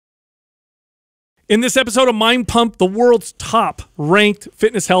In this episode of Mind Pump, the world's top-ranked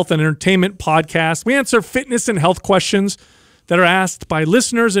fitness, health, and entertainment podcast, we answer fitness and health questions that are asked by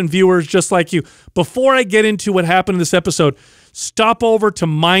listeners and viewers just like you. Before I get into what happened in this episode, stop over to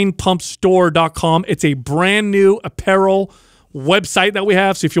mindpumpstore.com. It's a brand new apparel website that we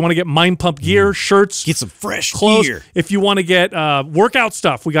have. So if you want to get Mind Pump gear, shirts, get some fresh clothes, gear. If you want to get workout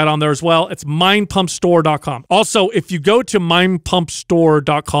stuff, we got on there as well. It's mindpumpstore.com. Also, if you go to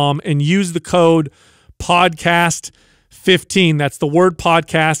mindpumpstore.com and use the code podcast15, that's the word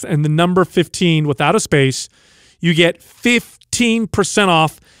podcast and the number 15 without a space, you get 15%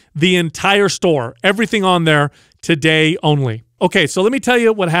 off the entire store. Everything on there today only. Okay, so let me tell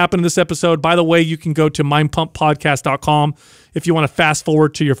you what happened in this episode. By the way, you can go to mindpumppodcast.com if you want to fast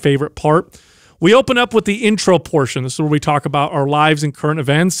forward to your favorite part. We open up with the intro portion. This is where we talk about our lives and current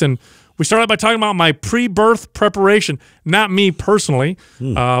events. And we started by talking about my pre-birth preparation. Not me personally,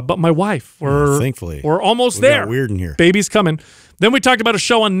 but my wife. Thankfully. We're almost there. Got weird in here. Baby's coming. Then we talked about a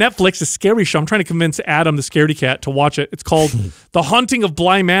show on Netflix, a scary show. I'm trying to convince Adam, the scaredy cat, to watch it. It's called The Haunting of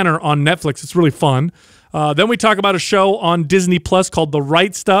Bly Manor on Netflix. It's really fun. Then we talk about a show on Disney Plus called The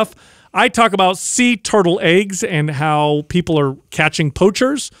Right Stuff. I talk about sea turtle eggs and how people are catching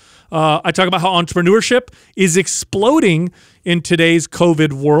poachers. I talk about how entrepreneurship is exploding in today's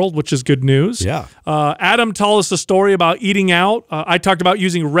COVID world, which is good news. Yeah. Adam told us a story about eating out. I talked about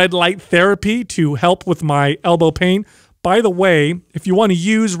using red light therapy to help with my elbow pain. By the way, if you want to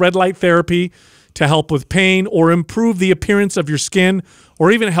use red light therapy to help with pain or improve the appearance of your skin or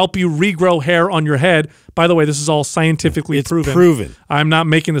even help you regrow hair on your head, by the way, this is all scientifically proven. I'm not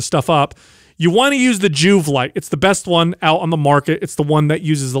making this stuff up. You want to use the Juve light. It's the best one out on the market. It's the one that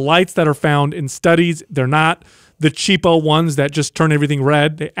uses the lights that are found in studies. They're not the cheapo ones that just turn everything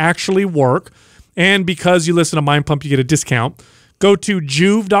red. They actually work. And because you listen to Mind Pump, you get a discount. Go to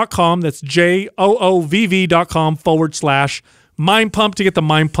Juve.com. That's JOOVV.com/Mind Pump to get the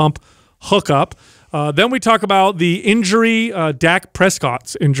Mind Pump hookup. Then we talk about the injury, Dak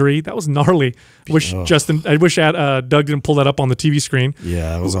Prescott's injury. That was gnarly. I wish Doug didn't pull that up on the TV screen.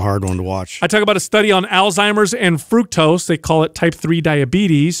 Yeah, it was a hard one to watch. I talk about a study on Alzheimer's and fructose. They call it type 3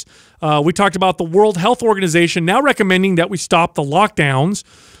 diabetes. We talked about the World Health Organization now recommending that we stop the lockdowns.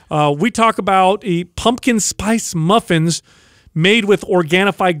 We talk about a pumpkin spice muffins made with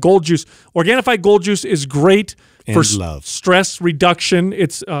Organifi Gold Juice. Organifi Gold Juice is great for stress reduction.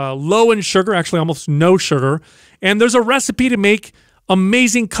 It's low in sugar, actually almost no sugar. And there's a recipe to make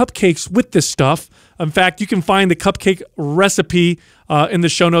amazing cupcakes with this stuff. In fact, you can find the cupcake recipe in the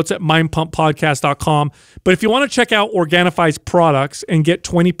show notes at mindpumppodcast.com. But if you want to check out Organifi's products and get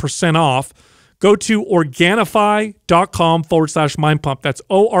 20% off, go to Organifi.com/mindpump. That's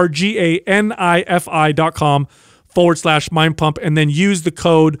ORGANIFI.com/mindpump, and then use the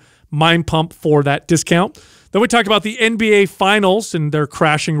code mindpump for that discount. Then we talked about the NBA Finals and their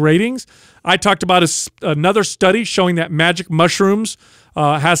crashing ratings. I talked about another study showing that magic mushrooms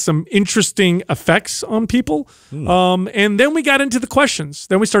has some interesting effects on people. And then we got into the questions.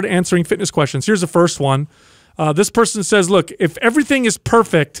 Then we started answering fitness questions. Here's the first one. This person says, look, if everything is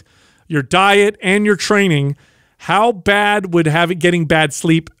perfect, your diet and your training, how bad would getting bad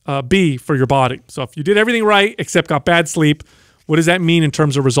sleep be for your body? So if you did everything right except got bad sleep, what does that mean in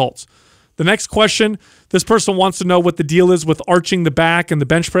terms of results? The next question, this person wants to know what the deal is with arching the back and the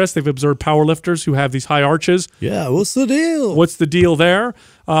bench press. They've observed powerlifters who have these high arches. Yeah, what's the deal? What's the deal there?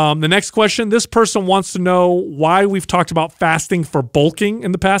 The next question, this person wants to know why we've talked about fasting for bulking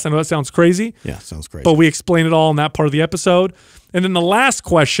in the past. I know that sounds crazy. Yeah, sounds crazy. But we explain it all in that part of the episode. And then the last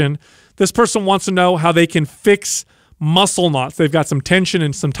question, this person wants to know how they can fix muscle knots. They've got some tension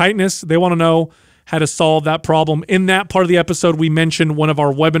and some tightness. They want to know how to solve that problem. In that part of the episode, we mentioned one of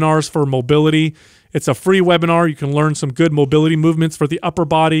our webinars for mobility. It's a free webinar. You can learn some good mobility movements for the upper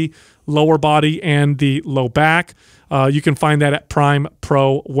body, lower body, and the low back. You can find that at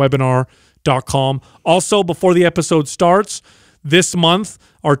primeprowebinar.com. Also, before the episode starts, this month,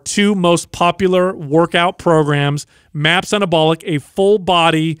 our two most popular workout programs, MAPS Anabolic, a full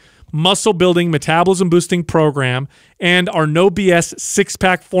body muscle building, metabolism boosting program, and our No BS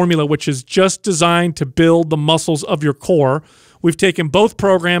six-pack formula, which is just designed to build the muscles of your core. We've taken both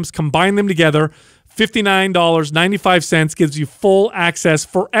programs, combined them together. $59.95 gives you full access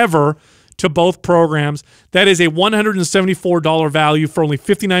forever to both programs. That is a $174 value for only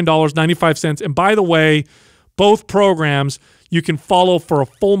 $59.95. And by the way, both programs you can follow for a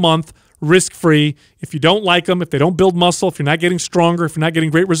full month risk-free. If you don't like them, if they don't build muscle, if you're not getting stronger, if you're not getting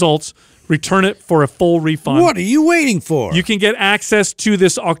great results, return it for a full refund. What are you waiting for? You can get access to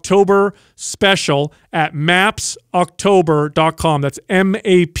this October special at mapsoctober.com. That's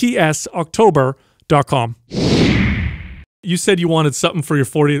MAPS October.com. Paleo.com. You said you wanted something for your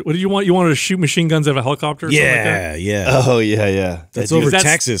 40th. What did you want? You wanted to shoot machine guns out of a helicopter? Or something like that? Yeah. Oh, yeah. That's over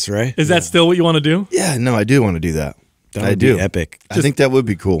Texas, right? Is that still what you want to do? Yeah, no, I do want to do that. That would be epic. I think that would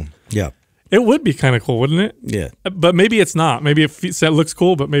be cool. Yeah. It would be kind of cool, wouldn't it? Yeah. But maybe it's not. Maybe it looks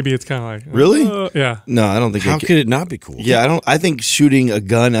cool, but maybe it's kind of like Really? Yeah. No, I don't think. How could it not be cool? Yeah, I think shooting a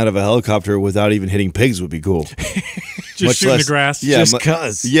gun out of a helicopter without even hitting pigs would be cool. Just shooting the grass. Yeah, Just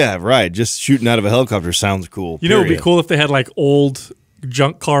cuz. Yeah, right. Just shooting out of a helicopter sounds cool. You know, it'd be cool if they had like old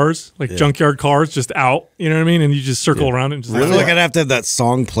junk cars, like junkyard cars, just out. You know what I mean? And you just circle around and just. I feel like I'd have to have that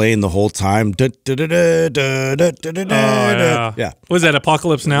song playing the whole time. Yeah. Was that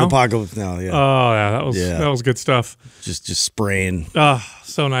Apocalypse Now? Apocalypse Now, yeah. Oh yeah, that was good stuff. Just spraying.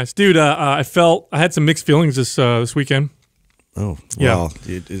 So nice, dude. I had some mixed feelings this weekend. Oh, Yeah. well,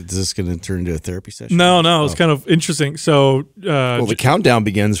 is this going to turn into a therapy session? No, it was kind of interesting. So, Well, the countdown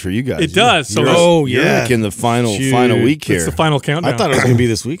begins for you guys. it does. So You're like in the final week here. it's the final countdown. I thought it was going to be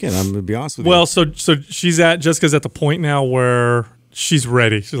this weekend. I'm going to be honest with you. Well, so Jessica's at the point now where she's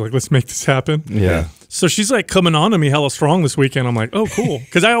ready. She's like, let's make this happen. Yeah. So she's like coming on to me hella strong this weekend. I'm like, oh, cool.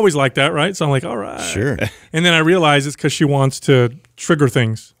 Because I always like that, right? So I'm like, all right. Sure. And then I realize it's because she wants to trigger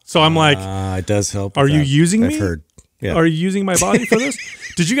things. So I'm like, it does help. are with you that. using me? I've heard. Yeah. Are you using my body for this?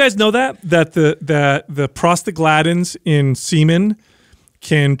 Did you guys know that the prostaglandins in semen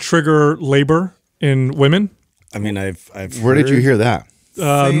can trigger labor in women? I mean, I've Where did you hear that?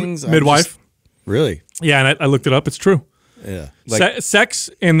 Midwife. Really? Yeah, and I looked it up. It's true. Yeah. Sex,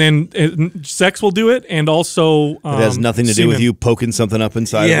 and then sex will do it, and also It has nothing to do with you poking something up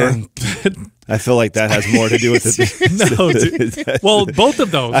inside of her. I feel like that has more to do with it. No, dude. Well, both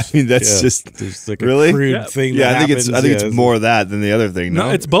of those. I mean, that's just There's like really a crude thing. Yeah, that I think it's more of that than the other thing. No,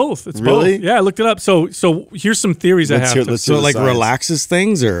 No, it's both. It's Really? both. Yeah, I looked it up. So here's some theories I have. let's So hear it the like science. relaxes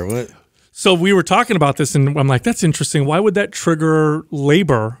things or what? So we were talking about this, and I'm like, that's interesting. Why would that trigger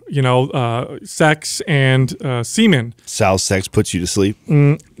labor? You know, sex and semen. Sal's sex puts you to sleep.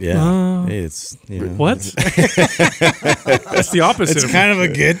 Yeah. Hey, it's What? That's the opposite. It's of kind of a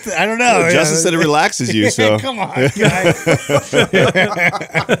good. I don't know. Justin said it relaxes you. So Come on, guys.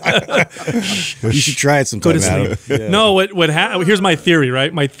 You should try it sometime. Go to Adam. sleep. Yeah. No, here's my theory,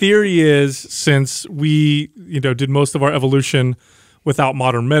 right? My theory is since we, did most of our evolution without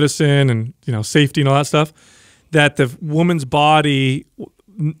modern medicine and, safety and all that stuff, that the woman's body,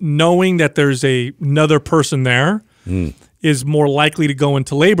 knowing that there's another person there, is more likely to go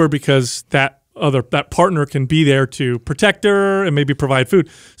into labor because that partner can be there to protect her and maybe provide food.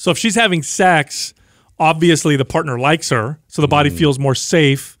 So if she's having sex, obviously the partner likes her, so the body feels more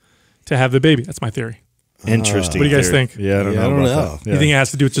safe to have the baby. That's my theory. interesting. What do you guys theory. think? Yeah, I don't know about that. You think it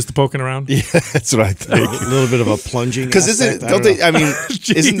has to do with just the poking around? Yeah, that's what I think. A little bit of a plunging. Because isn't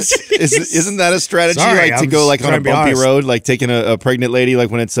that a strategy? Sorry, like to I'm go like just on a trying to be bumpy honest. road, like taking a pregnant lady,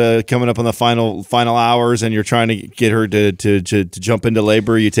 like when it's coming up on the final hours, and you're trying to get her to jump into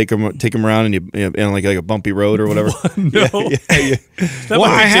labor. You take them around and you on like a bumpy road or whatever. No. Yeah. That Well,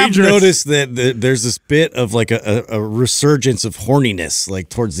 might be I have dangerous. noticed that there's this bit of like a resurgence of horniness, like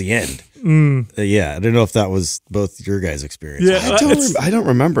towards the end. Yeah, I don't know if that was both your guys' experience. Yeah. I don't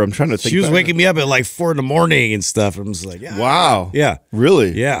remember. I'm trying to think. She was back. waking me up at like 4 a.m. and stuff. I'm just like, yeah. Wow. Yeah.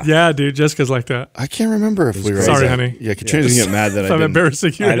 Really? Yeah. Yeah, dude, Jessica's like that. I can't remember if we were. Sorry, honey. Yeah, Katrina's gonna get mad that I I'm didn't.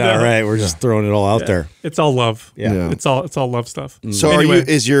 embarrassing you. I right know, now. right? We're just throwing it all out there. It's all love. Yeah. It's all love stuff. So Anyway.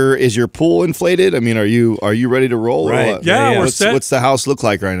 is your pool inflated? I mean, are you ready to roll? or Right. what? Yeah, we're set. What's the house look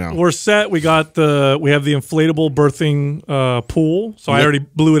like right now? We're set. We have the inflatable birthing pool. So I already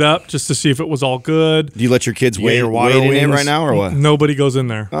blew it up just to see if it was all good. Do you let your kids You got wade your water in it wings? right now or what? Nobody goes in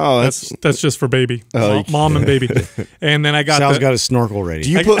there. Oh, that's just for baby. Oh, Mom and baby. And then I got Sal's got a snorkel ready. Do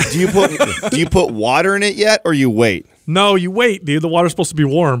you put water in it yet, or you wait? No, you wait, dude. The water's supposed to be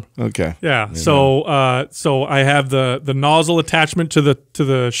warm. Okay. Yeah. So I have the nozzle attachment to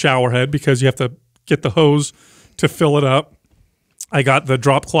the shower head because you have to get the hose to fill it up. I got the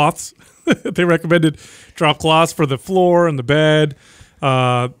drop cloths. They recommended drop cloths for the floor and the bed.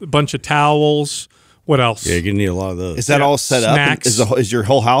 A bunch of towels. What else? Yeah, you're gonna need a lot of those. Is that all set Snacks. up? Is your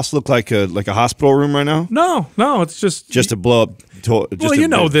whole house look like a hospital room right now? No, it's just Just to blow up. well, you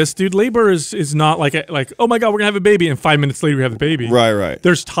know this, dude. Labor is not like oh my god, we're gonna have a baby, and 5 minutes later we have the baby. Right.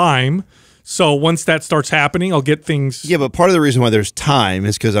 There's time. So once that starts happening, I'll get things. Yeah, but part of the reason why there's time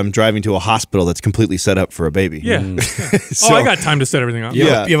is because I'm driving to a hospital that's completely set up for a baby. Yeah. So- Oh, I got time to set everything up. You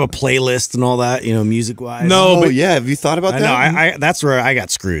Yeah. have a playlist and all that, music wise. No, Oh, but yeah. Have you thought about I that? know. I that's where I got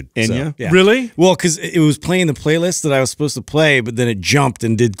screwed. And Yeah. really? Well, because it was playing the playlist that I was supposed to play, but then it jumped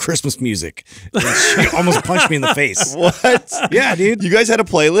and did Christmas music. And she almost punched me in the face. What? Yeah, dude. You guys had a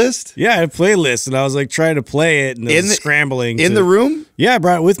playlist? Yeah, I had a playlist, and I was like trying to play it, and it was scrambling. In the room? Yeah, I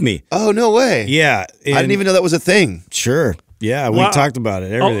brought it with me. Oh, no way. Yeah. I didn't even know that was a thing. Sure. Yeah, we Wow. talked about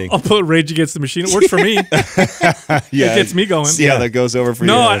it, everything. I'll put Rage Against the Machine. It works for me. Yeah. It gets me going. See how that goes over for you.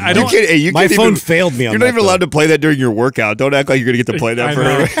 No, I don't- You My can't phone even, failed me on You're not that, even allowed to play that during your workout. Don't act like you're going to get to play that I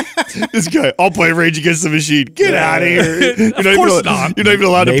forever. This guy, I'll play Rage Against the Machine. Get out of here. Of course not. You're not even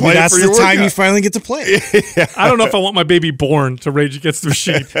allowed to Maybe play that's it for the your time you workout. finally get to play it. I don't know if I want my baby born to Rage Against the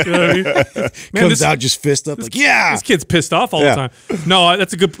Machine. You know what I mean? Man, Comes this, out just fist up like, yeah. this kid's pissed off all Yeah. the time. No,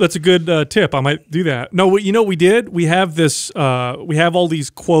 that's a good tip. I might do that. No, you know what we did? We have this. We have all these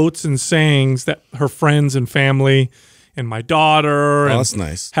quotes and sayings that her friends and family and my daughter and that's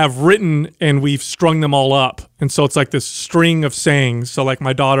nice. have written, and we've strung them all up. And so it's like this string of sayings. So like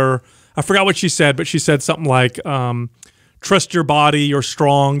my daughter, I forgot what she said, but she said something like, trust your body, you're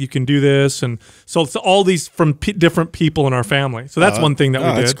strong, you can do this. And so it's all these from different people in our family. So that's one thing that we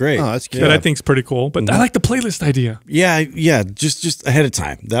did. That's great. Oh, that's cute. That I think is pretty cool. But I like the playlist idea. Yeah, just ahead of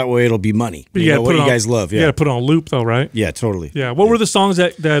time. That way it'll be money. But You know gotta what put it you on- guys love. You Yeah. got to put it on loop though, right? Yeah, totally. Yeah. What were the songs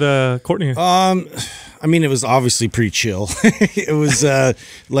that Courtney? I mean, it was obviously pretty chill. It was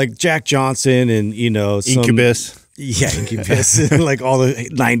like Jack Johnson and some, Incubus. Yeah, Incubus, and like all the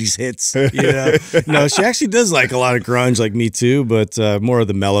 '90s hits. No, she actually does like a lot of grunge, like me too, but more of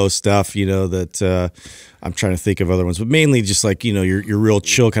the mellow stuff. That I'm trying to think of other ones, but mainly just like your real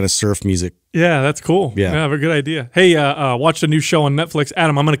chill kind of surf music. Yeah, that's cool. Yeah. Have a good idea. Hey, watched a new show on Netflix.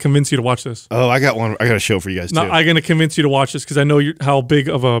 Adam, I'm going to convince you to watch this. Oh, I got one. I got a show for you guys, too. No, I'm going to convince you to watch this because I know how big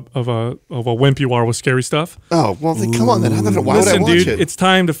of a wimp you are with scary stuff. Oh, well, then come on, then. Why would I Listen, watch dude, it? it's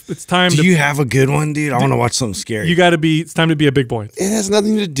time Do to. you have a good one, dude? I want to watch something scary. It's time to be a big boy. It has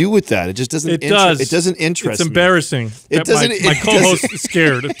nothing to do with that. It just doesn't. It does. It doesn't interest It's me. embarrassing. It that doesn't- My it co-host doesn't- is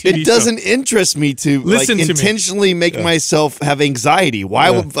scared. Of TV It doesn't interest me to Listen to me. intentionally make myself have anxiety. Why?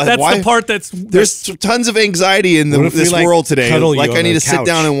 would That's why? the part that's There's tons of anxiety in What if this we, like, world today. cuddle you Like I on need the to sit couch,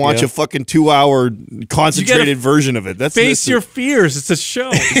 down and watch yeah? a fucking 2-hour concentrated version of it. That's face your fears. It's a show.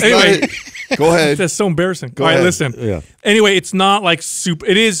 not Anyway, a- Go ahead. that's so embarrassing. All right, ahead. listen. Yeah. Anyway, it's not like super.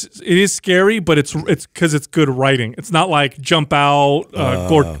 It is scary, but it's because it's good writing. It's not like jump out,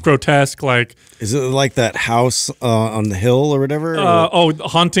 grotesque. Like Is it like that house on the hill or whatever?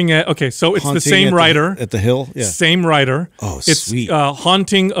 haunting at. Okay, so it's the Haunting same writer. at the hill. Yeah. Same writer. Oh, it's, sweet.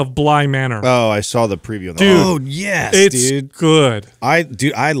 Haunting of Bly Manor. Oh, I saw the preview on that. Dude, Oh yes, it's dude. good. I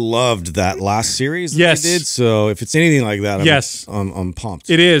loved that last series that Yes. they did. So if it's anything like that, Yes. I'm pumped.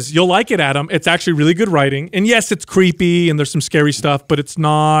 It is. You'll like it, Adam. It's actually really good writing. And yes, it's creepy and there's some scary stuff, but it's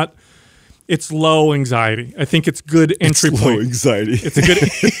not. It's low anxiety. I think it's good entry point. anxiety. It's a good.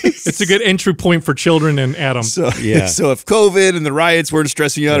 It's a good entry point for children and Adam. So, Yeah. so if COVID and the riots weren't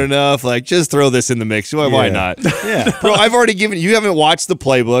stressing you out enough, like just throw this in the mix. Why Yeah. not? Yeah. Bro, I've already given you haven't watched the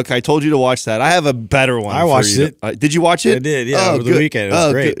playbook. I told you to watch that. I have a better one. I for watched you. it. Did you watch it? I did, yeah, over the good. weekend. It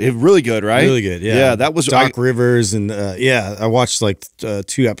was great. Good. Really good, right? Really good. Yeah. Yeah, that was Doc Rivers and I watched like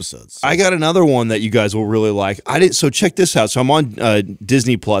 2 episodes. I got another one that you guys will really like. So check this out. So I'm on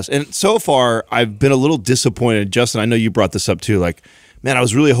Disney Plus, and so far I've been a little disappointed. Justin, I know you brought this up too. Like, man, I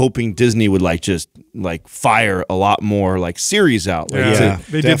was really hoping Disney would just fire a lot more series out. Like, Yeah.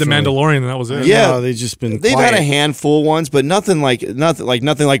 to- They did the definitely. Mandalorian, and that was it. Yeah. No, they've just been. They've quiet. had a handful of ones, but nothing like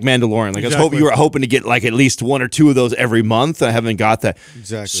Mandalorian. Like I was hoping Exactly. you were hoping to get at least 1 or 2 of those every month. I haven't got that.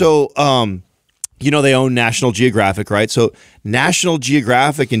 Exactly. So, they own National Geographic, right? So National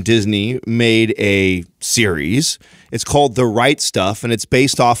Geographic and Disney made a series. It's called The Right Stuff, and it's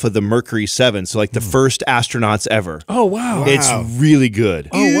based off of the Mercury 7. So the first astronauts ever. Oh wow. It's really good.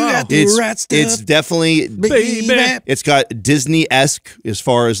 Oh, wow. got the right stuff, It's definitely Baby. it's got Disney-esque as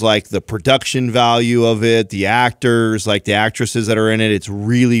far as the production value of it, the actors, the actresses that are in it. It's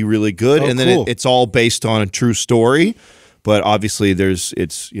really, really good. Oh, and then cool. it's all based on a true story. But obviously,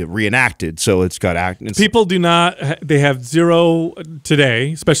 it's reenacted, so it's got acting. People do not. They have zero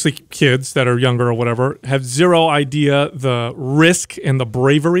today, especially kids that are younger or whatever, have zero idea the risk and the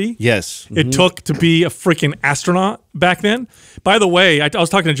bravery Yes. it took to be a freaking astronaut back then. By the way, I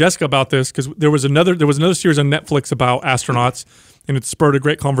was talking to Jessica about this because there was another series on Netflix about astronauts, and it spurred a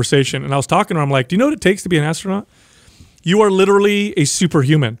great conversation. And I was talking to her. I'm like, "Do you know what it takes to be an astronaut?" you are literally a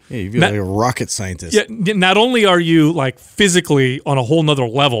superhuman. Yeah, you'd be like a rocket scientist. Yeah, not only are you like physically on a whole nother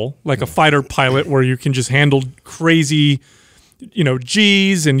level, like a fighter pilot where you can just handle crazy,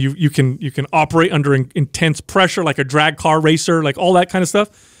 G's, and you can operate under intense pressure like a drag car racer, like all that kind of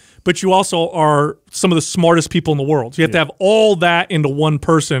stuff. But you also are some of the smartest people in the world. So you have to have all that into one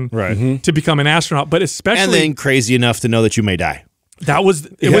person to become an astronaut. But especially, and then crazy enough to know that you may die. It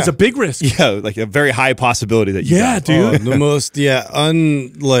was a big risk. Yeah, like a very high possibility that you die. Dude. The most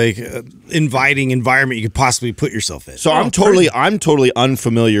inviting environment you could possibly put yourself in. So I'm totally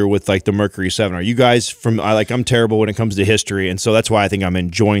unfamiliar with like the Mercury 7. Are you guys I'm terrible when it comes to history, and so that's why I think I'm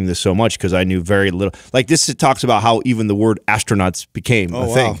enjoying this so much, because I knew very little. Like this, it talks about how even the word astronauts became a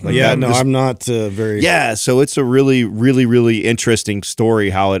thing. Like I'm not very. Yeah, so it's a really, really, really interesting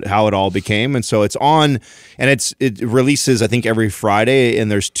story how it all became, and so it's on, and it releases I think every Friday, and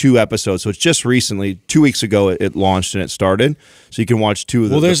there's 2 episodes. So it's just recently, 2 weeks ago, it launched and it started. So you can watch 2 of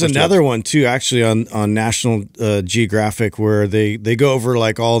them. Well, there's another one too, actually, on National Geographic, where they go over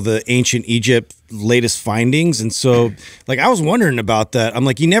like all the ancient Egypt latest findings. And so like I was wondering about that. I'm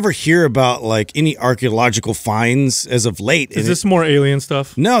like, you never hear about like any archaeological finds as of late. Is this more alien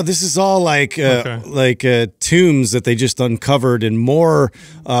stuff? No, this is all like tombs that they just uncovered, and more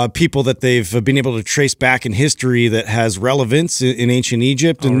people that they've been able to trace back in history that has relevance in ancient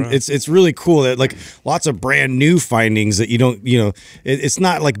Egypt. And it's really cool that like lots of brand new findings that you don't, it's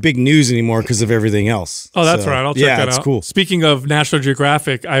not like big news anymore because of everything else. Oh, that's right. I'll check that out. Yeah, it's cool. Speaking of National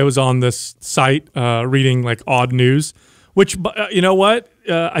Geographic, I was on this site reading like odd news, which, you know what?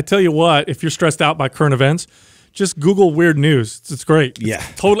 I tell you what, if you're stressed out by current events, just Google weird news. It's great. Yeah.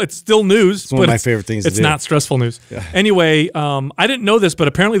 It's still news. It's one of my favorite things to do. It's not stressful news. Yeah. Anyway, I didn't know this, but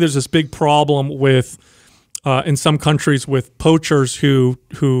apparently there's this big problem with in some countries with poachers who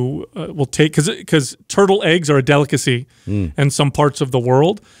will take, because turtle eggs are a delicacy in some parts of the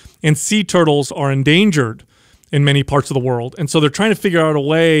world, and sea turtles are endangered in many parts of the world. And so they're trying to figure out a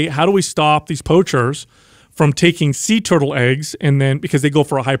way, how do we stop these poachers from taking sea turtle eggs, and then because they go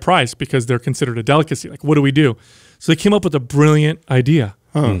for a high price because they're considered a delicacy. Like, what do we do? So they came up with a brilliant idea.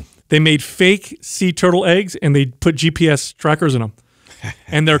 They made fake sea turtle eggs, and they put GPS trackers in them.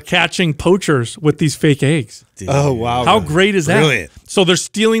 And they're catching poachers with these fake eggs. Dude. Oh, wow. How great is that? Brilliant. So they're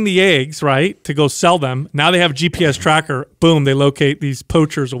stealing the eggs, right, to go sell them. Now they have a GPS tracker. Boom, they locate these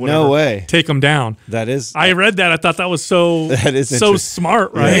poachers or whatever. No way. Take them down. That is. I read that. I thought that was so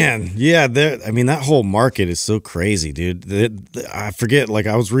smart, right? Man, yeah. That whole market is so crazy, dude. I forget, like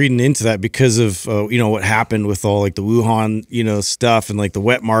I was reading into that because of, what happened with all like the Wuhan, stuff, and like the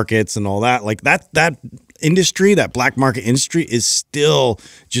wet markets and all that. Like that industry, that black market industry, is still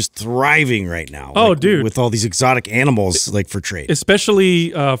just thriving right now. Oh, like, dude. with all these exotic animals like for trade. Especially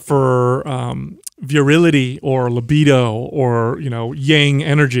for virility or libido or, yang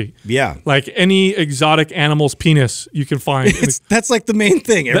energy. Yeah. Like any exotic animal's penis you can find. That's like the main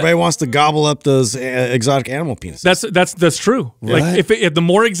thing. Everybody wants to gobble up those exotic animal penises. That's true. What? Like if the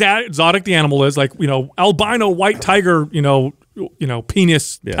more exotic the animal is, like, albino white tiger,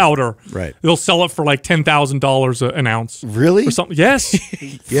 penis powder. Right. They'll sell it for like $10,000 an ounce. Really? Or something. Yes.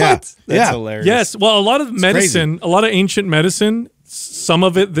 Yeah. That's hilarious. Yes. Well, a lot of medicine, a lot of ancient medicine, some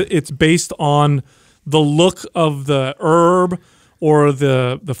of it's based on the look of the herb or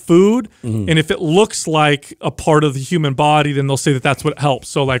the food. And if it looks like a part of the human body, then they'll say that that's what helps.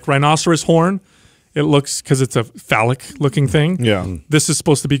 So like rhinoceros horn, it looks, because it's a phallic looking thing. Yeah. This is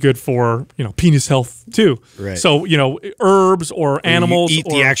supposed to be good for, penis health too. Right. So, herbs or animals. You eat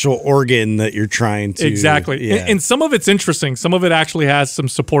the actual organ that you're trying to. Exactly. Yeah. And some of it's interesting. Some of it actually has some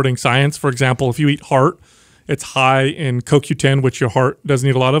supporting science. For example, if you eat heart, it's high in CoQ10, which your heart doesn't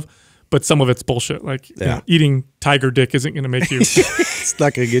need a lot of. But some of it's bullshit. Like eating tiger dick isn't going to make you. It's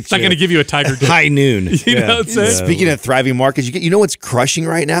not going to get you. It's not going to give you a tiger dick. High noon. You know what I'm saying? Speaking of thriving markets, what's crushing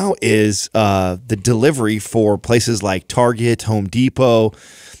right now is the delivery for places like Target, Home Depot.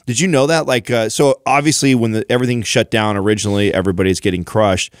 Did you know that? Like, so obviously when everything shut down originally, everybody's getting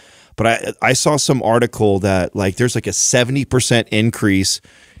crushed. But I saw some article that like there's like a 70% increase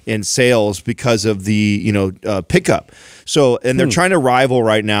in sales because of the pickup. So, and they're trying to rival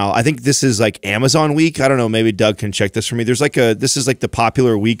right now. I think this is like Amazon week. I don't know, maybe Doug can check this for me. There's this is like the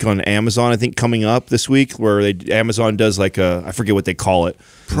popular week on Amazon, I think, coming up this week, where Amazon does like I forget what they call it.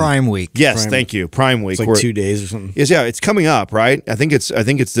 Prime week. Yes, thank you. Prime week. It's like 2 days or something. Yeah, it's coming up, right? I think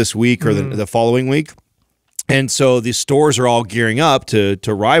it's this week or the following week. And so the stores are all gearing up to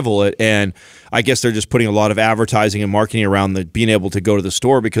rival it. And I guess they're just putting a lot of advertising and marketing around being able to go to the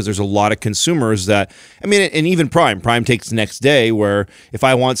store, because there's a lot of consumers that, I mean, and even Prime takes next day, where if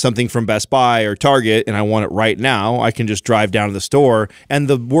I want something from Best Buy or Target and I want it right now, I can just drive down to the store. And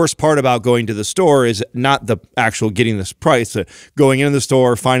the worst part about going to the store is not the actual getting this price, going into the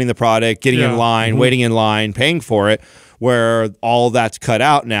store, finding the product, getting in line, waiting in line, paying for it, where all that's cut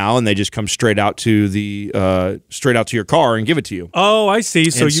out now, and they just come straight out to your car and give it to you. Oh, I see.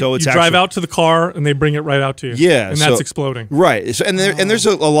 So you drive out to the car and they bring it right out to you. Yeah, and that's exploding. Right. So, and there's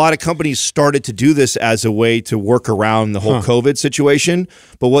a lot of companies started to do this as a way to work around the whole COVID situation.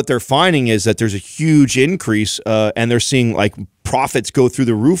 But what they're finding is that there's a huge increase, and they're seeing like profits go through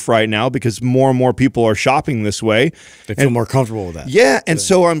the roof right now because more and more people are shopping this way. They feel more comfortable with that. Yeah, and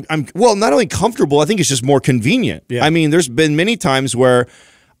so I'm well, not only comfortable, I think it's just more convenient. Yeah. I mean, there's been many times where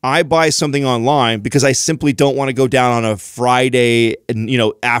I buy something online because I simply don't want to go down on a Friday, and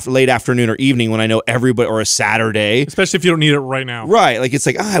late afternoon or evening when I know everybody, or a Saturday, especially if you don't need it right now. Right, like it's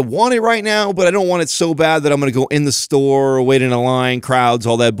like I want it right now, but I don't want it so bad that I'm going to go in the store, or wait in a line, crowds,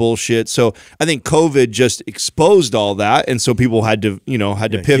 all that bullshit. So I think COVID just exposed all that, and so people had to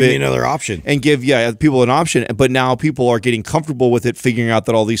pivot, give me another option, and give people an option. But now people are getting comfortable with it, figuring out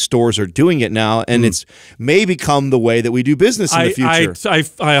that all these stores are doing it now, and it's may become the way that we do business in the future.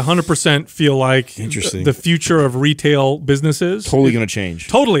 I 100% feel like the future of retail businesses totally going to change.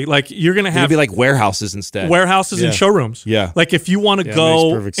 Totally, like you're going to have be like warehouses instead, and showrooms. Yeah, like if you want to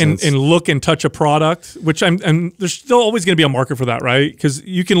go and look and touch a product, which and there's still always going to be a market for that, right? Because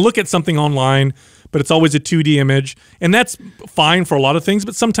you can look at something online, but it's always a 2D image, and that's fine for a lot of things.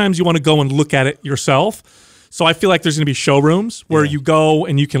 But sometimes you want to go and look at it yourself. So I feel like there's going to be showrooms where you go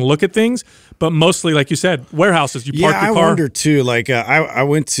and you can look at things, but mostly, like you said, warehouses. You park your car. I wonder too. Like I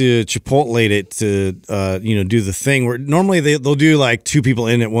went to Chipotle to do the thing where normally they'll do like 2 people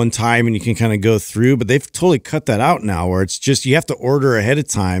in at one time and you can kind of go through, but they've totally cut that out now, where it's just you have to order ahead of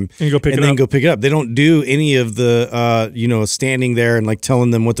time and you go pick it up. They don't do any of the standing there and like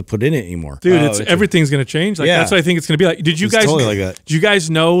telling them what to put in it anymore. Dude, everything's going to change. Like that's what I think it's going to be like. Did you guys totally like that. Do you guys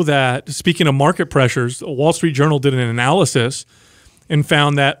know that, speaking of market pressures, Wall Street Journal did an analysis and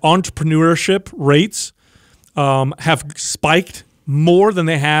found that entrepreneurship rates have spiked more than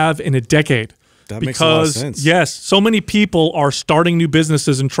they have in a decade. That makes a lot of sense. Yes, so many people are starting new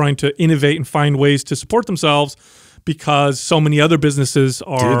businesses and trying to innovate and find ways to support themselves because so many other businesses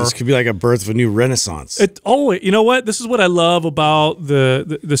are. Dude, this could be like a birth of a new renaissance. You know what? This is what I love about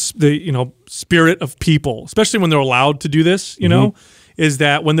the spirit of people, especially when they're allowed to do this. You know. Is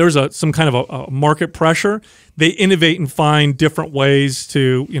that when there's some kind of a market pressure, they innovate and find different ways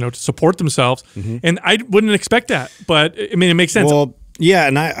to support themselves, and I wouldn't expect that, but I mean it makes sense. Well, yeah,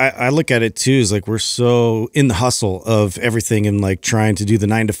 and I look at it too as like we're so in the hustle of everything and like trying to do the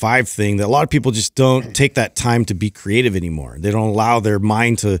 9-to-5 thing that a lot of people just don't take that time to be creative anymore. They don't allow their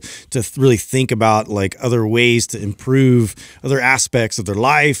mind to really think about like other ways to improve other aspects of their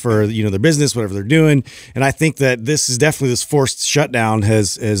life or their business, whatever they're doing. And I think that this forced shutdown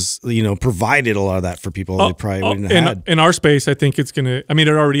has provided a lot of that for people they probably wouldn't have had. In our space, I think it's gonna. I mean,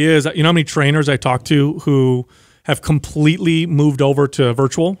 it already is. You know how many trainers I talk to who have completely moved over to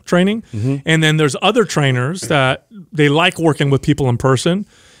virtual training. And then there's other trainers that they like working with people in person.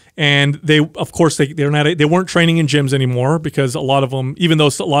 And they weren't training in gyms anymore because a lot of them, even though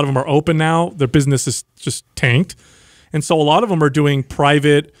a lot of them are open now, their business is just tanked. And so a lot of them are doing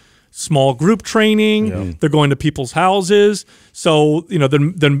private small group training. Yeah. They're going to people's houses. So,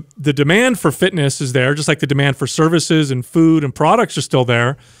 the demand for fitness is there, just like the demand for services and food and products are still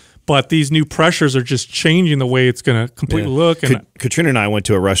there. But these new pressures are just changing the way it's going to completely look. And Katrina and I went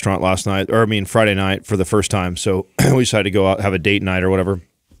to a restaurant Friday night for the first time. So we decided to go out, have a date night or whatever.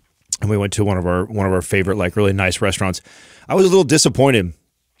 And we went to one of our favorite, like really nice restaurants. I was a little disappointed.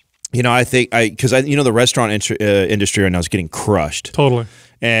 I think because the restaurant industry right now is getting crushed. Totally.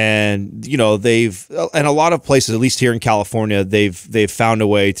 And and a lot of places, at least here in California, they've found a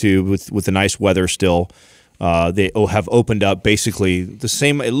way to with the nice weather still. They have opened up basically the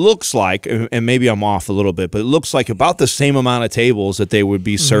same, it looks like, and maybe I'm off a little bit, but it looks like about the same amount of tables that they would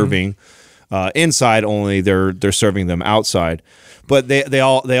be serving inside, only they're serving them outside. But they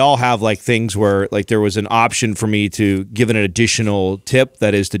all have like things where like there was an option for me to give an additional tip,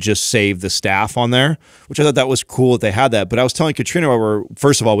 that is to just save the staff on there, which I thought that was cool that they had that. But I was telling Katrina,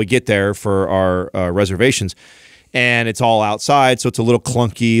 first of all, we get there for our reservations, and it's all outside, so it's a little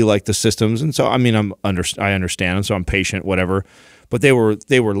clunky, like the systems. And so, I mean, I understand, and so I'm patient, whatever. But they were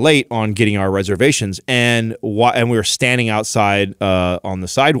late on getting our reservations, and we were standing outside on the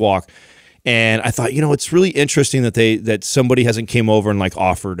sidewalk, And I thought, it's really interesting that somebody hasn't came over and like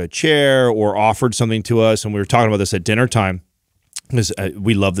offered a chair or offered something to us. And we were talking about this at dinner time because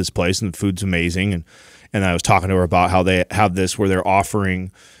we love this place and the food's amazing. And I was talking to her about how they have this where they're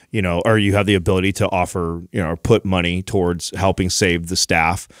offering, or you have the ability to offer, or put money towards helping save the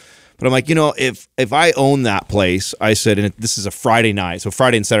staff. But I'm like, if I own that place, I said, and this is a Friday night, so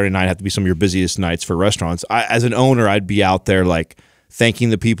Friday and Saturday night have to be some of your busiest nights for restaurants. As an owner, I'd be out there like thanking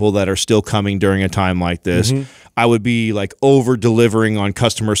the people that are still coming during a time like this. I would be like over delivering on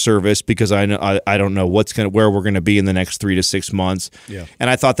customer service because I don't know where we're gonna be in the next 3 to 6 months. Yeah. And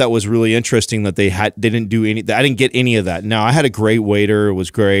I thought that was really interesting that they didn't do any. I didn't get any of that. Now I had a great waiter. It was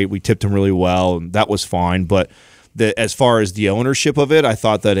great. We tipped him really well, and that was fine. But as far as the ownership of it, I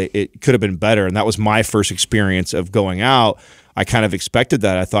thought that it could have been better. And that was my first experience of going out. I kind of expected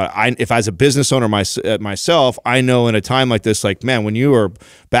that. I thought, if as a business owner myself, I know in a time like this, like, man, when you are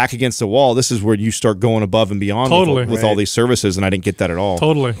back against the wall, this is where you start going above and beyond with all these services, and I didn't get that at all.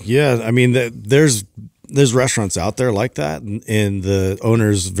 Totally. Yeah, I mean, there's restaurants out there like that, and the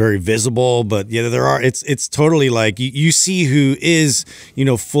owner's very visible. But yeah, there are. It's totally like you see who is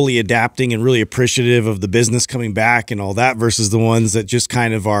fully adapting and really appreciative of the business coming back and all that, versus the ones that just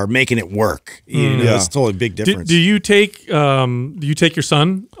kind of are making it work. It's totally a big difference. Do you take your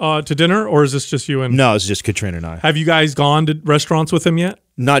son to dinner, or is this just you and? No, it's just Katrina and I. Have you guys gone to restaurants with him yet?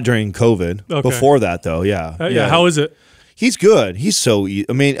 Not during COVID. Okay. Before that, though, yeah. Yeah. How is it? He's good. He's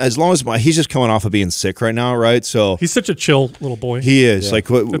as long as he's just coming off of being sick right now, right? So he's such a chill little boy. He is. Yeah.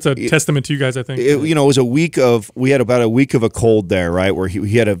 That's a testament to you guys, I think. It was we had about a week of a cold there, right? Where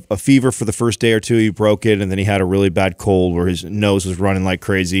he had a fever for the first day or two. He broke it, and then he had a really bad cold where his nose was running like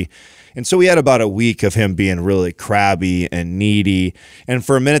crazy. And so we had about a week of him being really crabby and needy. And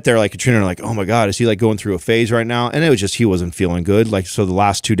for a minute there, like Katrina, like, oh my God, is he like going through a phase right now? And it was just he wasn't feeling good. Like, so the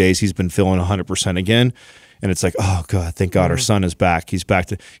last 2 days he's been feeling 100% again. And it's like, oh God, thank God our son is back.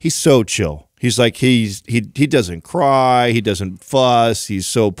 He's so chill. He's like, he doesn't cry. He doesn't fuss. He's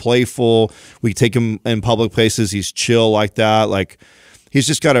so playful. We take him in public places. He's chill like that. Like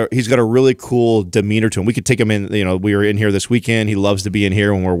he's got a really cool demeanor to him. We could take him in, we were in here this weekend. He loves to be in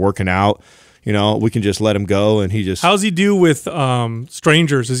here when we're working out. We can just let him go, and he just. How's he do with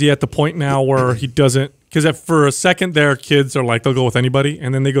strangers? Is he at the point now where he doesn't? Because for a second there, kids are like, they'll go with anybody,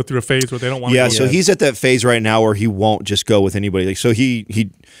 and then they go through a phase where they don't want to go. Yeah, so he's at that phase right now where he won't just go with anybody. Like, so he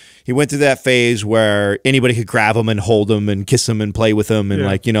went through that phase where anybody could grab him and hold him and kiss him and play with him,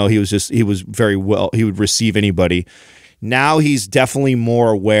 and he was very well. He would receive anybody. Now he's definitely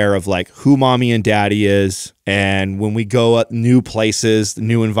more aware of like who mommy and daddy is, and when we go at new places,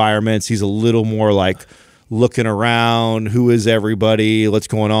 new environments, he's a little more like looking around, who is everybody, what's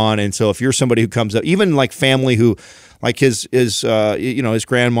going on. And so if you're somebody who comes up, even like family who like his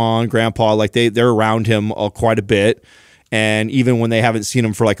grandma and grandpa, like they're around him quite a bit. And even when they haven't seen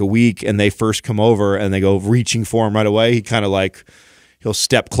him for like a week and they first come over and they go reaching for him right away, he kind of like, he'll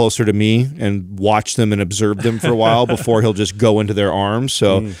step closer to me and watch them and observe them for a while before he'll just go into their arms.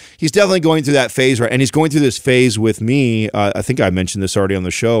 So he's definitely going through that phase, right? And he's going through this phase with me. I think I mentioned this already on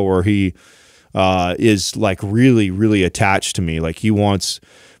the show, where he is like really, really attached to me. Like he wants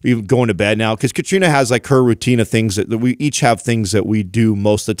even going to bed now, because Katrina has like her routine of things that we each have things that we do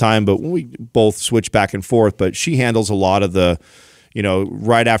most of the time, but we both switch back and forth. But she handles a lot of the,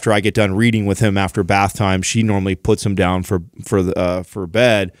 right after I get done reading with him after bath time, she normally puts him down for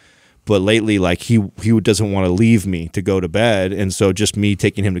bed. But lately, like he doesn't want to leave me to go to bed, and so just me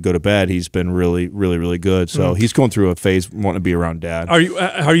taking him to go to bed, he's been really, really, really good. So he's going through a phase wanting to be around dad. Are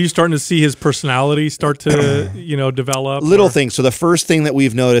you starting to see his personality start to develop? Little things. So the first thing that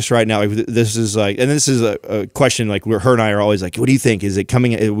we've noticed right now, this is a question like her and I are always like, what do you think? Is it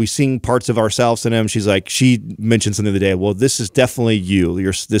coming? Are we seeing parts of ourselves in him? She's like, she mentioned something the other day. Well, this is definitely you.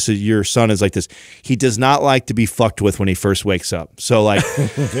 Your son is like this. He does not like to be fucked with when he first wakes up. So like.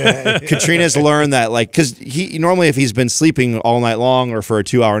 Katrina's learned that, like, because he normally, if he's been sleeping all night long or for a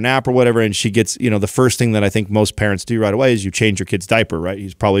 2-hour nap or whatever, and she gets, the first thing that I think most parents do right away is you change your kid's diaper, right?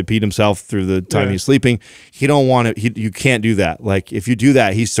 He's probably peed himself through the time he's sleeping. He don't want to. You can't do that. Like, if you do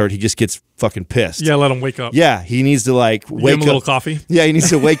that, he just gets fucking pissed. Yeah, let him wake up. Yeah, he needs to like wake up. Give him a little coffee. Yeah, he needs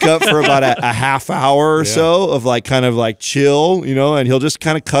to wake up for about a half hour or so of like kind of like chill, and he'll just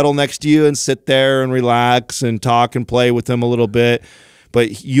kind of cuddle next to you and sit there and relax and talk and play with him a little bit.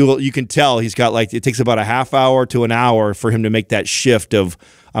 But you can tell he's got like, it takes about a half hour to an hour for him to make that shift of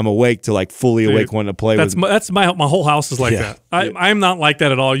I'm awake to like fully awake wanting to play with. That's my whole house is like that. I'm not like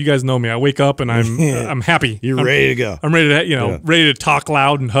that at all. You guys know me. I wake up and I'm happy. You're ready to go. I'm ready to ready to talk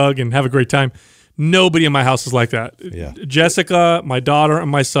loud and hug and have a great time. Nobody in my house is like that. Yeah. Jessica, my daughter, and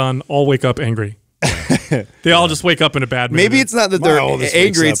my son all wake up angry. They all just wake up in a bad mood. Maybe it's not that they're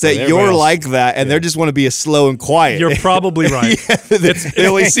angry; it's that you're like that, and they just want to be slow and quiet. You're probably right. They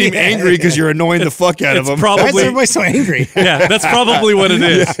always seem angry because you're annoying the fuck out of them. Why is everybody so angry? Yeah, that's probably what it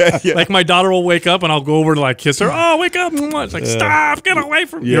is. Like my daughter will wake up and I'll go over to like kiss her. Oh, wake up! It's like stop, get away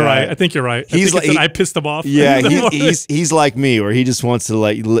from me. You're right. I think you're right. I pissed him off. Yeah, he's like me, where he just wants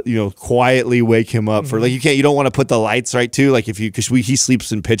to quietly wake him up for you don't want to put the lights right too, like because he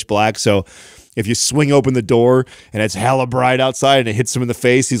sleeps in pitch black, so. If you swing open the door and it's hella bright outside and it hits him in the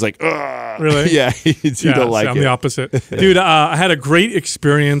face, he's like, ugh. Really? Yeah, don't like I'm it. the opposite. Dude, I had a great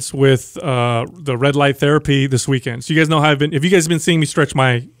experience with the red light therapy this weekend. So you guys know how have you guys been seeing me stretch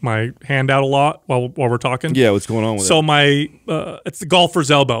my hand out a lot while we're talking? Yeah, what's going on with it? So it's the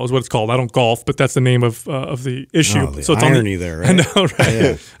golfer's elbow is what it's called. I don't golf, but that's the name of the issue. Oh, the so it's irony there, right? I know, right?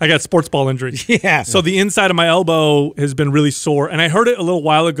 Yeah. I got sports ball injury. Yeah. So the inside of my elbow has been really sore. And I heard it a little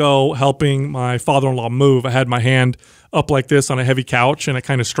while ago helping my father-in-law move. I had my hand up like this on a heavy couch and I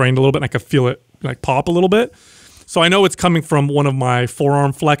kind of strained a little bit and I could feel it like pop a little bit. So I know it's coming from one of my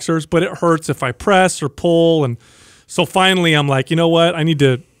forearm flexors, but it hurts if I press or pull. And so finally I'm like, you know what? I need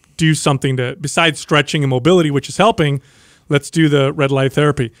to do something besides stretching and mobility, which is helping, let's do the red light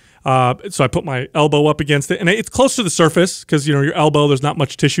therapy. So I put my elbow up against it, and it's close to the surface because your elbow, there's not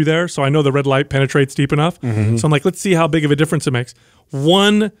much tissue there. So I know the red light penetrates deep enough. Mm-hmm. So I'm like, let's see how big of a difference it makes.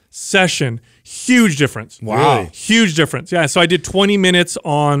 One session, huge difference. Wow. Really? Huge difference. Yeah. So I did 20 minutes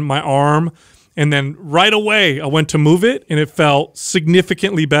on my arm, and then right away I went to move it, and it felt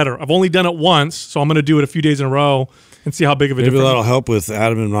significantly better. I've only done it once, so I'm going to do it a few days in a row and see how big of a difference. Maybe that'll help with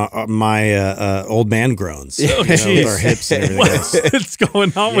Adam and my old man groans. Oh, with our hips and everything else. What's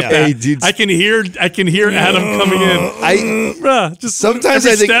going on with that? Hey, dude. I can hear Adam coming in. Bruh, just sometimes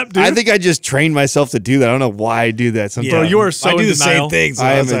I think I just train myself to do that. I don't know why I do that. Sometimes. Bro, you are so I do in the denial. same things. So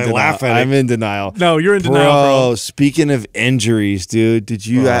I laugh at it. I'm in denial. No, you're in denial, bro. Speaking of injuries, dude, did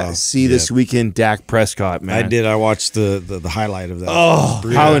you see this weekend Dak Prescott, man? I did. I watched the highlight of that. Oh,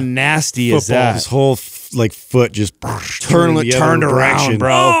 how nasty is that? His whole foot just turned around,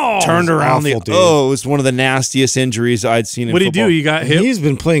 bro. Oh, turned around. Awful, dude. It was one of the nastiest injuries I'd seen in What did football. he do? You got hit? He's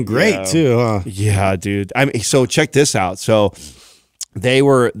been playing great too, huh? Yeah, dude. I mean, so check this out. So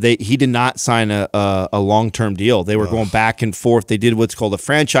he did not sign a long-term deal. They were going back and forth. They did what's called a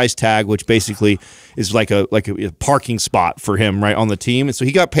franchise tag, which basically is like a parking spot for him right on the team. And so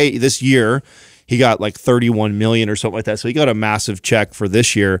he got paid this year. He got like $31 million or something like that. So he got a massive check for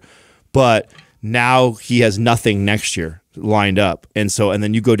this year, but now he has nothing next year lined up, and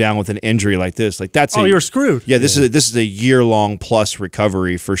then you go down with an injury like this, like that's you're screwed. Yeah, this is a year-long plus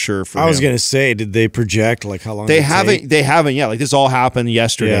recovery for sure. I was gonna say, did they project like how long? They haven't. Yeah, like this all happened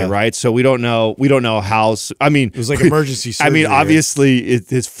yesterday, right? So we don't know how. I mean, it was like emergency surgery. I mean, obviously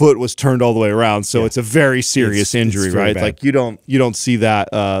his foot was turned all the way around, so it's a very serious injury, it's very right? bad. Like you don't see that.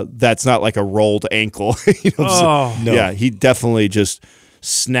 That's not like a rolled ankle. No. Yeah, he definitely just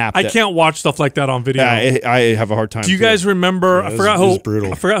snapped. I can't watch stuff like that on video. I have a hard time. Do you guys remember? I forgot who.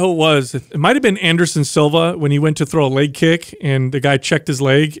 Brutal. I forgot who it was. It might have been Anderson Silva when he went to throw a leg kick, and the guy checked his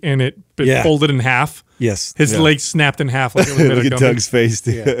leg, and it folded in half. Yes, his leg snapped in half. Like it was made Look of at gummy. Doug's face.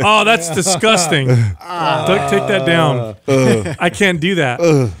 Oh, that's disgusting. Doug, take that down. I can't do that.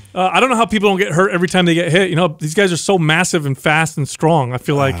 I don't know how people don't get hurt every time they get hit. These guys are so massive and fast and strong. I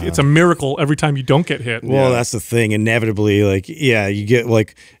feel like it's a miracle every time you don't get hit. Well, that's the thing. Inevitably, you get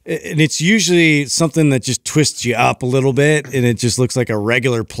and it's usually something that just twists you up a little bit, and it just looks like a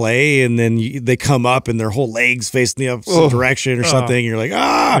regular play, and then they come up and their whole legs facing the opposite direction or something. And you're like,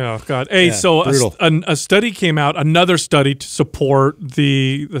 Oh God! Hey, so a study came out, another study to support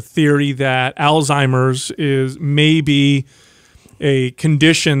the theory that Alzheimer's is maybe a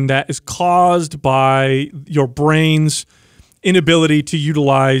condition that is caused by your brain's inability to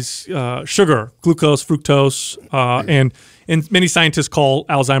utilize sugar, glucose, fructose, and many scientists call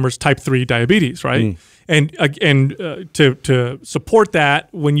Alzheimer's type 3 diabetes, right? And to support that,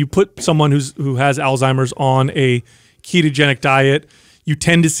 when you put someone who has Alzheimer's on a ketogenic diet, you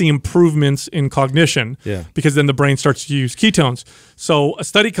tend to see improvements in cognition because then the brain starts to use ketones. So a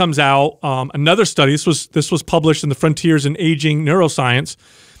study comes out, another study, this was published in the Frontiers in Aging Neuroscience,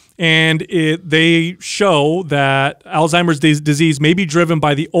 and they show that Alzheimer's disease may be driven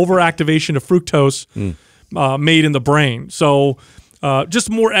by the overactivation of fructose made in the brain. So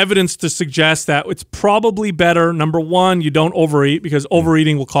just more evidence to suggest that it's probably better, number one, you don't overeat, because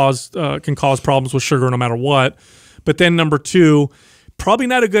overeating can cause problems with sugar no matter what. But then number two, probably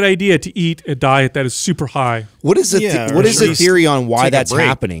not a good idea to eat a diet that is super high. What is the theory on why that's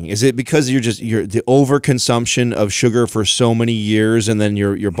happening? Is it because you're the overconsumption of sugar for so many years, and then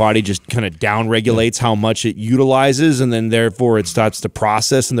your body just kind of downregulates how much it utilizes, and then therefore it starts to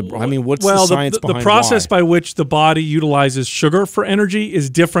process? And what's the science behind the process by which the body utilizes sugar for energy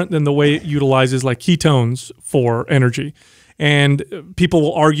is different than the way it utilizes like ketones for energy. And people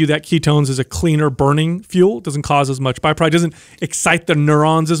will argue that ketones is a cleaner burning fuel. It doesn't cause as much byproduct, doesn't excite the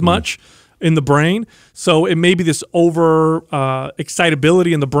neurons as much in the brain. So it may be this over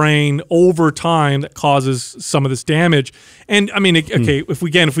excitability in the brain over time that causes some of this damage. And I mean, okay, if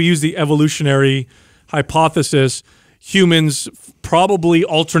we use the evolutionary hypothesis, humans probably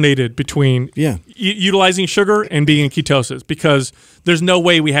alternated between utilizing sugar and being in ketosis, because there's no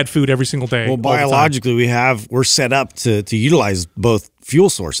way we had food every single day. Well, biologically, we're set up to utilize both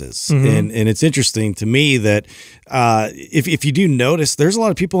fuel sources. And it's interesting to me that if you do notice, there's a lot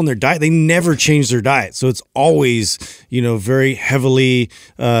of people in their diet, they never change their diet. So it's always, very heavily,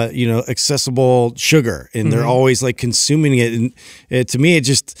 accessible sugar, and they're always like consuming it. And to me, it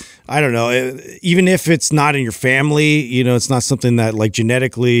just, I don't know, even if it's not in your family, it's not something that like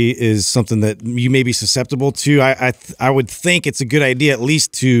genetically is something that you may be susceptible to. I would think it's a good idea at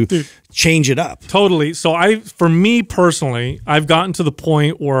least to change it up. Totally. So for me personally, I've gotten to the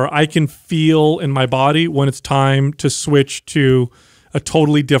point where I can feel in my body when it's time to switch to a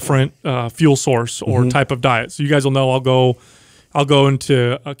totally different fuel source or type of diet. So you guys will know I'll go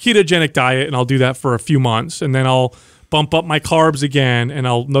into a ketogenic diet, and I'll do that for a few months, and then I'll bump up my carbs again, and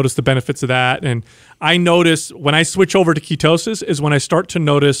I'll notice the benefits of that. And I notice when I switch over to ketosis is when I start to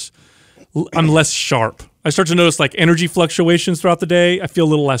notice I'm less sharp. I start to notice like energy fluctuations throughout the day. I feel a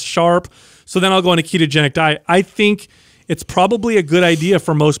little less sharp. So then I'll go on a ketogenic diet. I think it's probably a good idea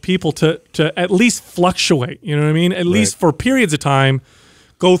for most people to at least fluctuate. You know what I mean? At least for periods of time,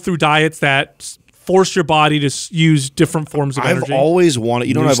 go through diets that force your body to use different forms of energy. I've always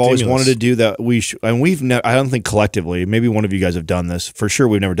wanted, I've always wanted to do that. I don't think collectively, maybe one of you guys have done this. For sure,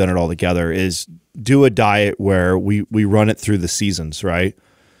 we've never done it all together, is do a diet where we run it through the seasons, right?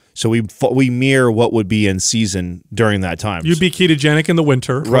 So we mirror what would be in season during that time. You'd be ketogenic in the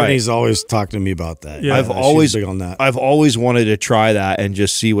winter. Courtney's always talking to me about that. Yeah. I've always big on that. I've always wanted to try that and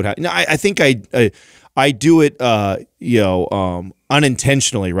just see what happens. I think I do it,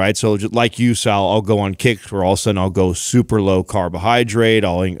 unintentionally, right? So just like you, Sal, I'll go on kicks where all of a sudden I'll go super low carbohydrate.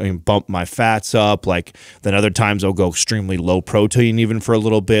 I'll bump my fats up. Like then other times I'll go extremely low protein even for a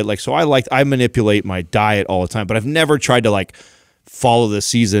little bit. Like, so I manipulate my diet all the time, but I've never tried to like follow the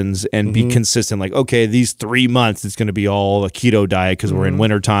seasons and be consistent. Like, okay, these 3 months it's going to be all a keto diet because we're in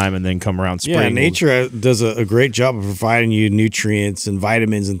wintertime, and then come around spring. Yeah, nature does a great job of providing you nutrients and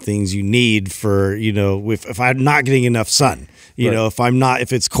vitamins and things you need for, if I'm not getting enough sun.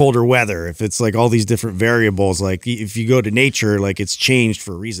 If it's colder weather, if it's like all these different variables, like if you go to nature, like it's changed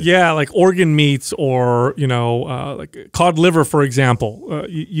for a reason. Yeah, like organ meats or, like cod liver, for example.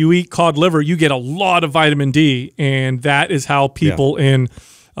 You eat cod liver, you get a lot of vitamin D, and that is how people in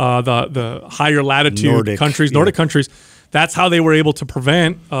the higher latitude Nordic countries, that's how they were able to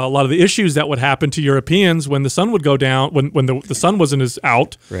prevent a lot of the issues that would happen to Europeans when the sun would go down, when the sun wasn't as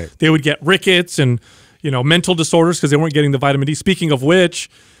out. Right. They would get rickets and mental disorders because they weren't getting the vitamin D. Speaking of which,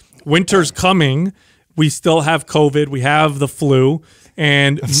 winter's coming. We still have COVID. We have the flu.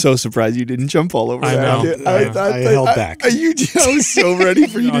 And I'm so surprised you didn't jump all over I that. know. I held back. I was so ready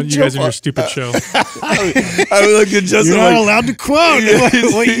for you to you jump guys and your stupid show. I was looking just You're not allowed to quote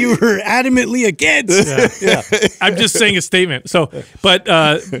what you were adamantly against. Yeah. I'm just saying a statement. So, but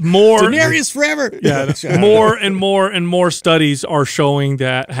more Daenerys forever. Yeah, more and more studies are showing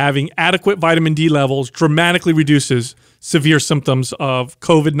that having adequate vitamin D levels dramatically reduces severe symptoms of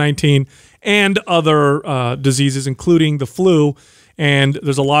COVID-19 and other diseases, including the flu. And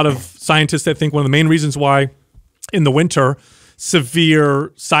there's a lot of scientists that think one of the main reasons why in the winter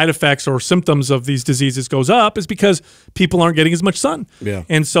severe side effects or symptoms of these diseases goes up is because people aren't getting as much sun. Yeah.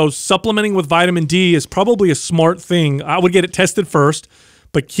 And so supplementing with vitamin D is probably a smart thing. I would get it tested first,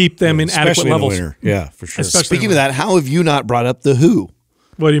 but keep them in adequate levels. In the winter. Yeah, for sure. Speaking of that, how have you not brought up the WHO?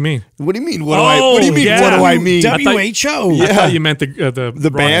 What do you mean? What do you mean? What do you mean? Yeah. What do I mean? WHO. I thought you meant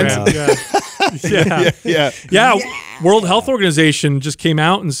the band. Yeah. World Health Organization just came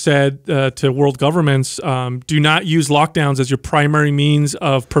out and said to world governments, do not use lockdowns as your primary means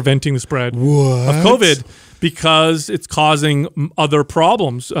of preventing the spread of COVID, because it's causing other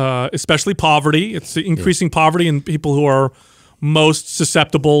problems, especially poverty. It's increasing poverty in people who are most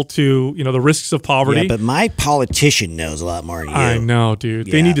susceptible to, you know, the risks of poverty. Yeah, but my politician knows a lot more than you. I know, dude.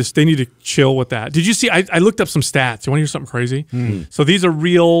 Yeah. They need to chill with that. Did you see? I looked up some stats. You want to hear something crazy? So these are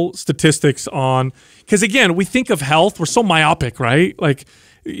real statistics on, because again, we think of health, we're so myopic, right? Like,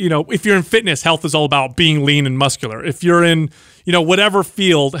 you know, if you're in fitness, health is all about being lean and muscular. If you're in, you know, whatever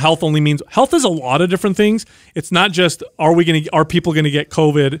field, health only means health is a lot of different things. It's not just are people going to get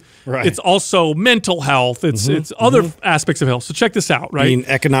COVID? Right. It's also mental health. It's other aspects of health. So check this out, right? Being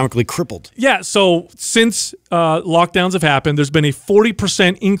economically crippled. Yeah. So since lockdowns have happened, there's been a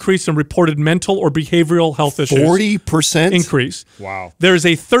 40% increase in reported mental or behavioral health issues. 40% increase. Wow. There's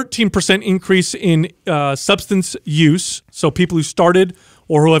a 13% increase in substance use. So people who started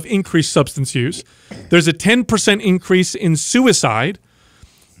or who have increased substance use. There's a 10% increase in suicide.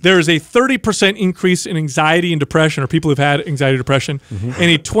 There's a 30% increase in anxiety and depression, or people who've had anxiety and depression, and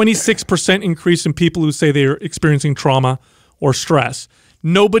a 26% increase in people who say they're experiencing trauma or stress.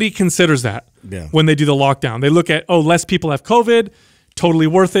 Nobody considers that when they do the lockdown. They look at, oh, less people have COVID, totally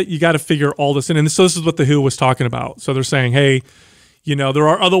worth it. You got to figure all this in. And so this is what the WHO was talking about. So they're saying, hey, you know, there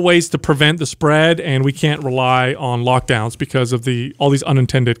are other ways to prevent the spread, and we can't rely on lockdowns because of all these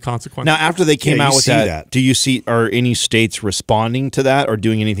unintended consequences. Now, after they came out with that, do you see, are any states responding to that or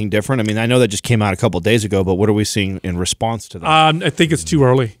doing anything different? I mean, I know that just came out a couple of days ago, but what are we seeing in response to that? I think it's too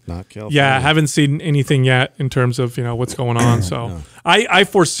early. Not California. Yeah, I haven't seen anything yet in terms of, you know, what's going on. So I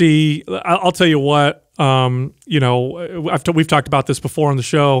foresee, I'll tell you what, you know, we've talked about this before on the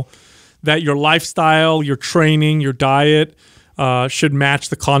show, that your lifestyle, your training, your diet should match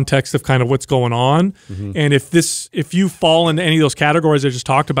the context of kind of what's going on. And if you fall into any of those categories I just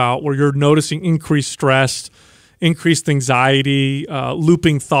talked about, where you're noticing increased stress, increased anxiety,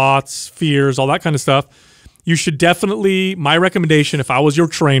 looping thoughts, fears, all that kind of stuff, you should definitely, my recommendation, if I was your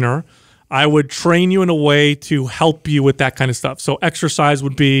trainer, I would train you in a way to help you with that kind of stuff. So exercise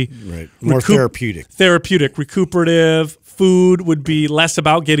would be more therapeutic. Therapeutic, recuperative. Food would be less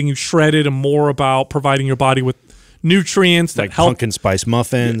about getting you shredded and more about providing your body with nutrients that like help. pumpkin spice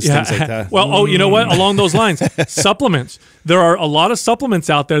muffins, things like that. Well, oh, you know what? Along those lines, supplements. There are a lot of supplements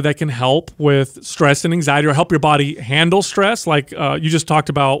out there that can help with stress and anxiety, or help your body handle stress. Like you just talked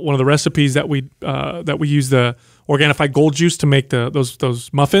about one of the recipes that we use the Organifi gold juice to make those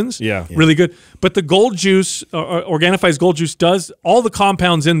muffins. Yeah. Really good. But the gold juice, Organifi's gold juice, does all the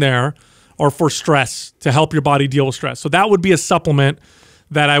compounds in there are for stress, to help your body deal with stress. So that would be a supplement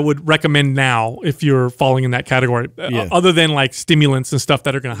that I would recommend now if you're falling in that category, other than like stimulants and stuff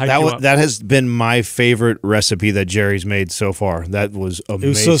that are going to hype you up. That has been my favorite recipe that Jerry's made so far. That was amazing. It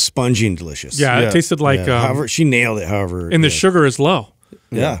was so spongy and delicious. Yeah, it tasted like... however, she nailed it, however. And the sugar is low.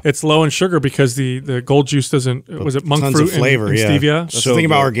 Yeah. It's low in sugar because the gold juice doesn't, was it monk tons fruit of flavor, and stevia? That's the thing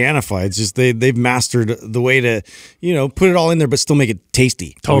about Organifi. It's just they've mastered the way to, you know, put it all in there but still make it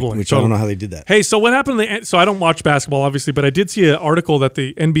tasty. Totally. Which I don't know how they did that. Hey, so what happened? So I don't watch basketball, obviously, but I did see an article that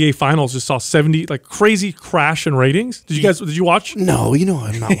the NBA Finals just saw 70, like crazy crash in ratings. Did you watch? No, you know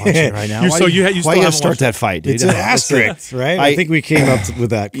I'm not watching right now. Why you got to start that fight, dude? It's an asterisk, right? I think we came up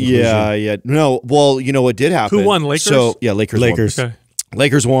with that conclusion. Yeah. No, well, you know what did happen? Who won, Lakers? So, yeah, Lakers won. Okay.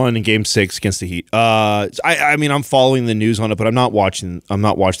 Lakers won in Game 6 against the Heat. I mean, I'm following the news on it, but I'm not watching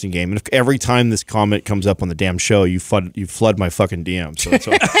the game. And if every time this comment comes up on the damn show, you flood my fucking DM. So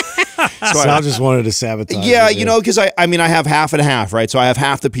I just wanted to sabotage. Yeah, you know, because I mean, I have half and half, right? So I have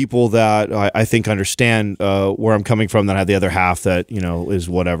half the people that I think understand where I'm coming from, then I have the other half that, you know, is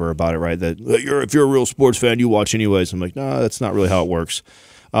whatever about it, right? That if you're a real sports fan, you watch anyways. I'm like, no, that's not really how it works.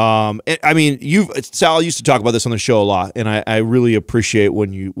 I mean, Sal used to talk about this on the show a lot, and I really appreciate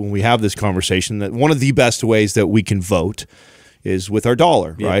when we have this conversation that one of the best ways that we can vote is with our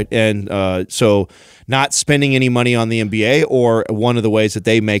dollar, right? And so not spending any money on the NBA, or one of the ways that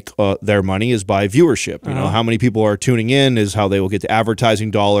they make their money is by viewership. You know, how many people are tuning in is how they will get the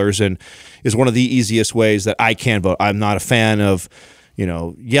advertising dollars, and is one of the easiest ways that I can vote. I'm not a fan of, you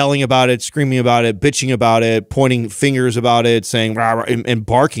know, yelling about it, screaming about it, bitching about it, pointing fingers about it, saying rah, rah, and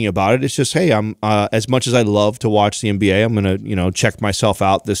barking about it. It's just, hey, I'm as much as I love to watch the NBA, I'm going to, you know, check myself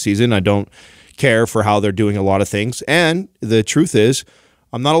out this season. I don't care for how they're doing a lot of things. And the truth is,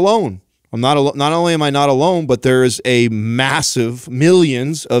 I'm not alone. Not only am I not alone, but there is a massive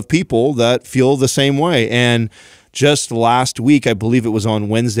millions of people that feel the same way. And just last week, I believe it was on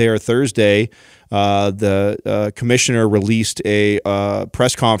Wednesday or Thursday, the commissioner released a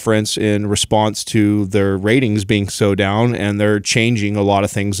press conference in response to their ratings being so down, and they're changing a lot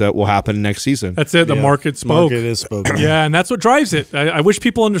of things that will happen next season. That's it. The market spoke. Market is spoken. Yeah, and that's what drives it. I wish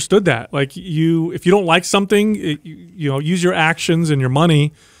people understood that. Like if you don't like something, you know, use your actions and your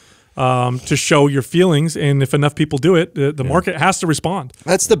money to show your feelings. And if enough people do it, the market has to respond.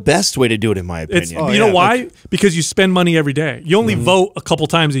 That's the best way to do it, in my opinion. You know why? Because you spend money every day. You only vote a couple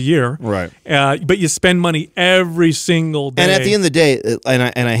times a year, right? But you spend money every single day. And at the end of the day,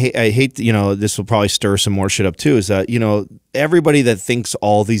 I hate this will probably stir some more shit up too. Is that everybody that thinks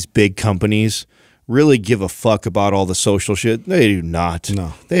all these big companies really give a fuck about all the social shit? They do not.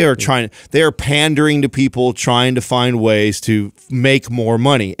 No. They are pandering to people, trying to find ways to make more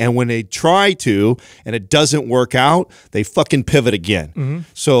money. And when they try to and it doesn't work out, they fucking pivot again.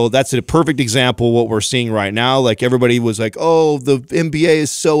 So that's a perfect example of what we're seeing right now. Like, everybody was like, oh, the NBA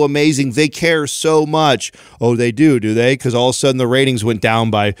is so amazing. They care so much. Oh, they do they? Because all of a sudden the ratings went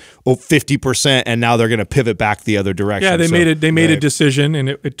down by 50%, and now they're going to pivot back the other direction. Yeah, they made a decision, and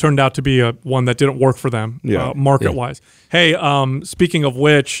it turned out to be one that didn't work for them market-wise. Hey, speaking of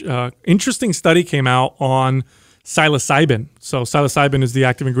which, interesting study came out on psilocybin. So psilocybin is the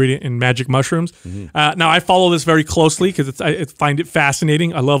active ingredient in magic mushrooms. Now, I follow this very closely because I find it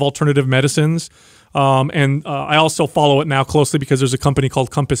fascinating. I love alternative medicines. And I also follow it now closely because there's a company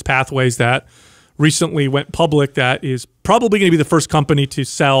called Compass Pathways that recently went public that is probably going to be the first company to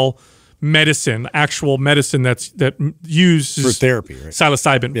sell medicine, actual medicine that uses for therapy, right?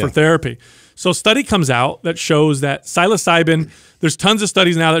 Psilocybin for therapy. So a study comes out that shows that psilocybin, there's tons of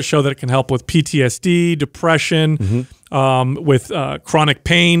studies now that show that it can help with PTSD, depression, with chronic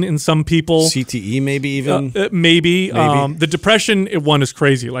pain in some people. CTE maybe even? Maybe. The depression one is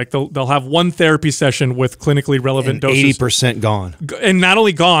crazy. Like they'll have one therapy session with clinically relevant doses. 80% gone. And not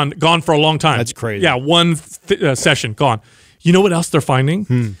only gone for a long time. That's crazy. Yeah, one session, gone. You know what else they're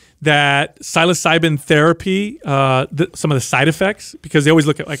finding? That psilocybin therapy, some of the side effects, because they always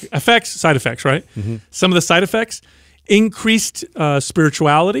look at like effects, side effects, right? Some of the side effects, increased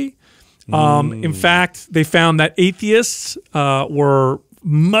spirituality. In fact, they found that atheists were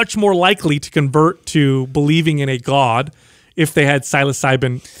much more likely to convert to believing in a god if they had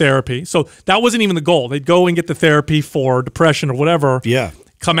psilocybin therapy. So that wasn't even the goal. They'd go and get the therapy for depression or whatever. Yeah.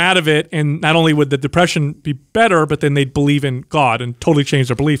 Come out of it, and not only would the depression be better, but then they'd believe in God and totally change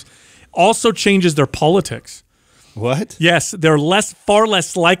their beliefs. Also changes their politics. What? Yes, they're far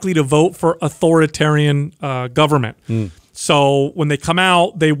less likely to vote for authoritarian government. So when they come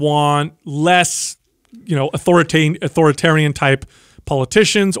out, they want less, authoritarian type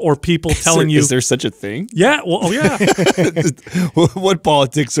politicians or people telling you. Is there such a thing? Yeah. Well, oh yeah. What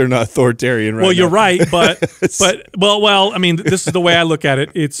politics are not authoritarian right now? Well, you're right, but I mean, this is the way I look at it.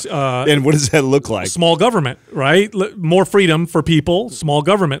 It's and what does that look like? Small government, right? More freedom for people. Small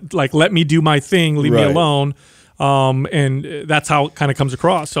government, like let me do my thing, leave me alone. And that's how it kind of comes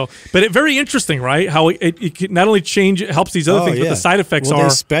across. So, but it's very interesting, right? How it can not only it helps these other things, but the side effects They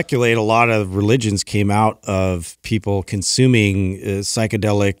speculate a lot of religions came out of people consuming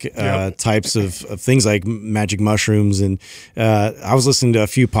psychedelic types of things like magic mushrooms. And I was listening to a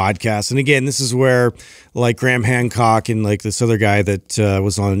few podcasts. And again, this is where like Graham Hancock and like this other guy that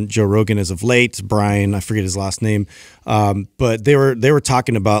was on Joe Rogan as of late, Brian, I forget his last name. But they were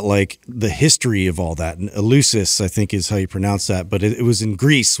talking about like the history of all that. And Eleusis, I think is how you pronounce that. But it was in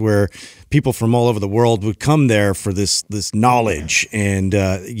Greece where people from all over the world would come there for this knowledge. And,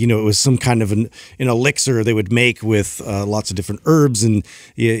 it was some kind of an elixir they would make with lots of different herbs and,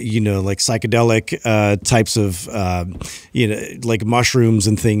 like psychedelic types of, like mushrooms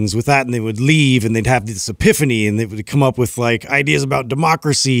and things with that. And they would leave and they'd have this epiphany and they would come up with like ideas about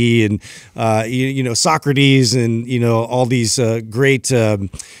democracy and, Socrates and, all these great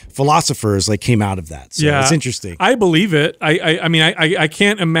philosophers like came out of that. So it's interesting. I believe it. I mean, I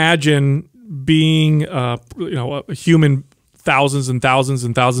can't imagine being, a human thousands and thousands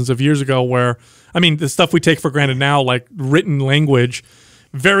and thousands of years ago where, I mean, the stuff we take for granted now, like written language,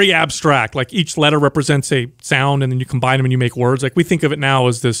 very abstract. Like each letter represents a sound and then you combine them and you make words. Like we think of it now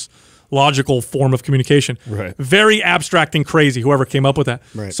as this logical form of communication. Right. Very abstract and crazy, whoever came up with that.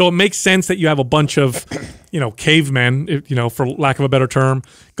 Right. So it makes sense that you have a bunch of, cavemen, for lack of a better term,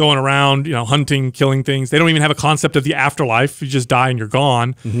 going around, hunting, killing things. They don't even have a concept of the afterlife. You just die and you're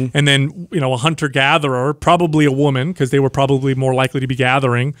gone. And then, a hunter-gatherer, probably a woman, because they were probably more likely to be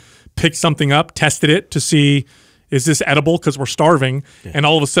gathering, picked something up, tested it to see, is this edible because we're starving? Yeah. And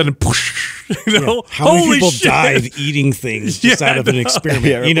all of a sudden, how many people died eating things just out of an experiment?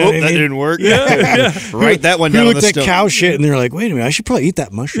 That didn't work. Write that one down. They looked at cow shit and they're like, wait a minute, I should probably eat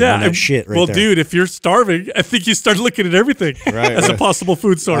that mushroom on that shit right there. Well, dude, if you're starving, I think you start looking at everything as a possible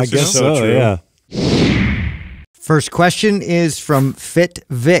food source. I guess so, yeah. First question is from Fit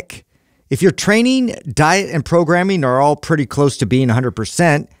Vic. If your training, diet, and programming are all pretty close to being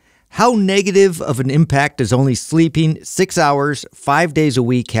 100%, How negative of an impact does only sleeping 6 hours, 5 days a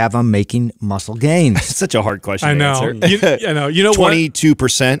week have on making muscle gains? It's such a hard question I to know. answer. I know. You know what?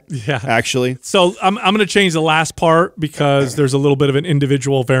 22%, Yeah. actually. So I'm going to change the last part because there's a little bit of an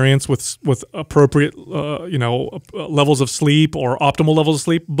individual variance with appropriate levels of sleep or optimal levels of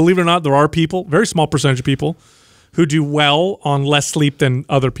sleep. Believe it or not, there are people, very small percentage of people, who do well on less sleep than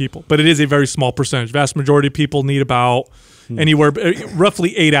other people. But it is a very small percentage. Vast majority of people need about anywhere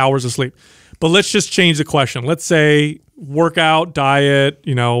roughly 8 hours of sleep. But let's just change the question. Let's say workout, diet,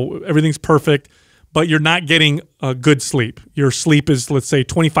 everything's perfect, but you're not getting a good sleep. Your sleep is, let's say,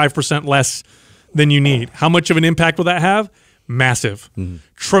 25% less than you need. How much of an impact will that have? Massive.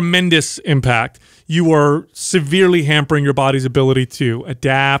 Tremendous impact. You are severely hampering your body's ability to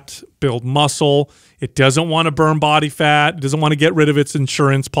adapt, build muscle. It doesn't want to burn body fat. It doesn't want to get rid of its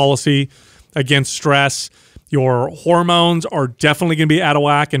insurance policy against stress. Your hormones are definitely going to be out of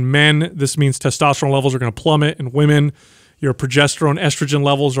whack. In men, this means testosterone levels are going to plummet. In women, your progesterone, estrogen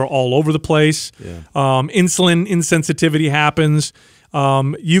levels are all over the place. Yeah. Insulin insensitivity happens.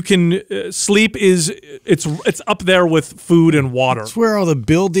 You can sleep it's up there with food and water. It's where all the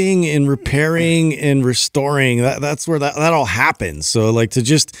building and repairing and restoring that's where that all happens. So like to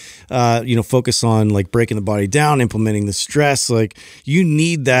just focus on like breaking the body down, implementing the stress, like you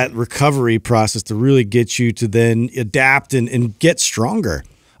need that recovery process to really get you to then adapt and get stronger.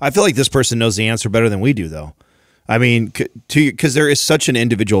 I feel like this person knows the answer better than we do, though. I mean, because there is such an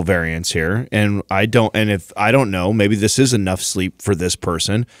individual variance here, and if I don't know, maybe this is enough sleep for this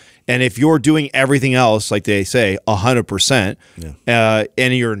person. And if you're doing everything else, like they say, 100%,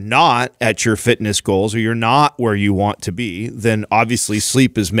 and you're not at your fitness goals or you're not where you want to be, then obviously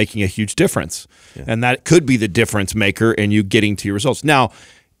sleep is making a huge difference. Yeah. And that could be the difference maker in you getting to your results. Now,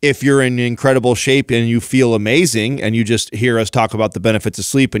 if you're in incredible shape and you feel amazing and you just hear us talk about the benefits of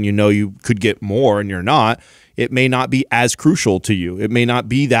sleep and you know you could get more and you're not, it may not be as crucial to you. It may not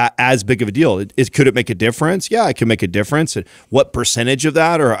be that as big of a deal. Could it make a difference? Yeah, it can make a difference. What percentage of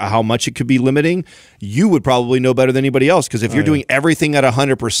that or how much it could be limiting, you would probably know better than anybody else, because if you're doing everything at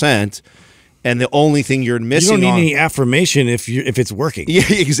 100%, and the only thing you're missing, you don't need any affirmation if it's working. Yeah,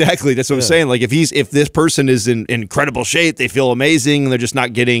 exactly. That's what I'm saying. Like if this person is in incredible shape, they feel amazing, and they're just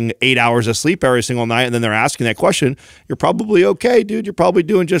not getting 8 hours of sleep every single night, and then they're asking that question, you're probably okay, dude. You're probably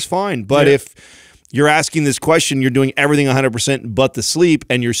doing just fine. But if you're asking this question, you're doing everything 100% but the sleep,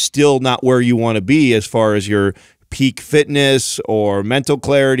 and you're still not where you want to be as far as your peak fitness or mental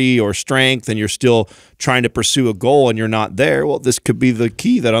clarity or strength, and you're still trying to pursue a goal and you're not there, well, this could be the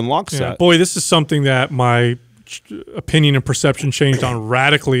key that unlocks that. Boy, this is something that my opinion and perception changed on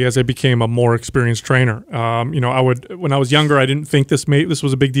radically as I became a more experienced trainer. When I was younger, I didn't think this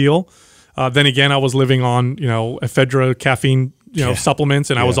was a big deal. Then again, I was living on, ephedra caffeine, supplements,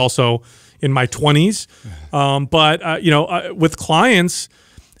 and I was also in my 20s. With clients,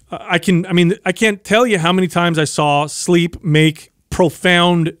 I can't tell you how many times I saw sleep make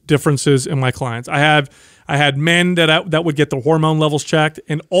profound differences in my clients. I had men that would get their hormone levels checked,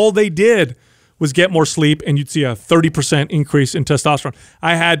 and all they did was get more sleep, and you'd see a 30% increase in testosterone.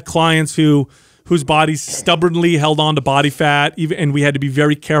 I had clients whose bodies stubbornly held on to body fat, and we had to be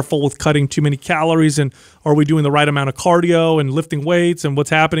very careful with cutting too many calories, and are we doing the right amount of cardio and lifting weights and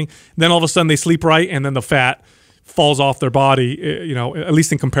what's happening? And then all of a sudden they sleep right, and then the fat falls off their body, at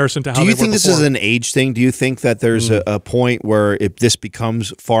least in comparison to how they were before. Do you think this is an age thing? Do you think that there's a point where this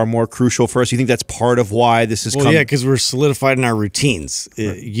becomes far more crucial for us? Do you think that's part of why this is coming? Yeah, because we're solidified in our routines.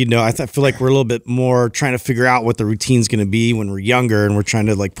 I feel like we're a little bit more trying to figure out what the routine's going to be when we're younger, and we're trying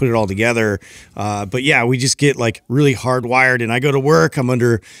to like put it all together. But yeah, we just get like really hardwired, and I go to work, I'm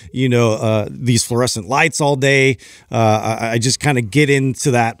under, these fluorescent lights all day. I just kind of get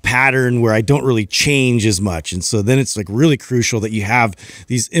into that pattern where I don't really change as much. And so then it's like really crucial that you have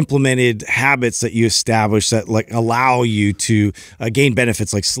these implemented habits that you establish that like allow you to gain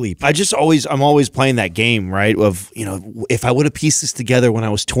benefits like sleep. I'm always playing that game, right? Of, if I would have pieced this together when I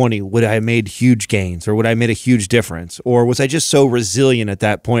was 20, would I have made huge gains, or would I have made a huge difference? Or was I just so resilient at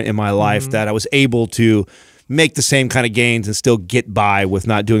that point in my life that I was able to make the same kind of gains and still get by with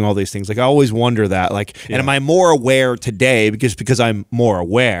not doing all these things? Like, I always wonder that, and am I more aware today because I'm more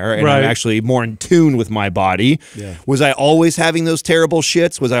aware and I'm actually more in tune with my body? Yeah. Was I always having those terrible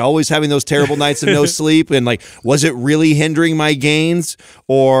shits? Was I always having those terrible nights of no sleep? And like, was it really hindering my gains,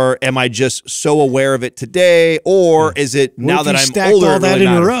 or am I just so aware of it today? Or is it now that I'm older? All that really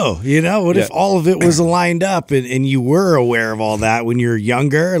in a row, what if all of it was lined up and you were aware of all that when you're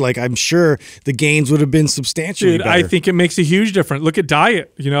younger? Like, I'm sure the gains would have been substantial. Dude, I think it makes a huge difference. Look at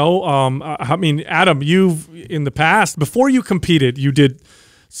diet. Adam, you've in the past, before you competed, you did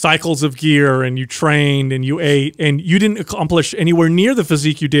cycles of gear and you trained and you ate and you didn't accomplish anywhere near the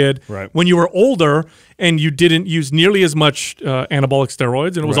physique you did when you were older and you didn't use nearly as much anabolic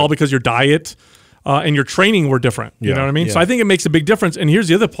steroids, and it was all because your diet and your training were different. You know what I mean? So I think it makes a big difference. And here's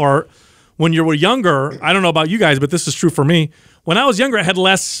the other part. When you were younger, I don't know about you guys, but this is true for me. When I was younger, I had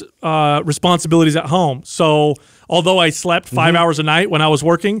less responsibilities at home. So although I slept 5 hours a night when I was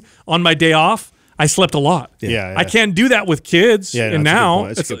working, on my day off, I slept a lot. I can't do that with kids. And now,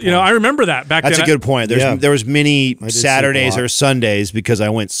 I remember that back then. That's a good point. There was many Saturdays or Sundays because I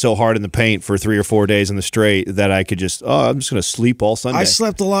went so hard in the paint for 3 or 4 days in the straight that I could just, I'm just going to sleep all Sunday. I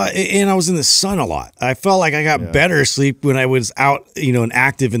slept a lot, and I was in the sun a lot. I felt like I got better sleep when I was out, and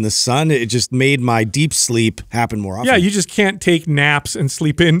active in the sun. It just made my deep sleep happen more often. Yeah, you just can't take naps and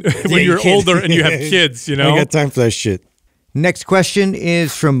sleep in when you're older and you have kids, I ain't got time for that shit. Next question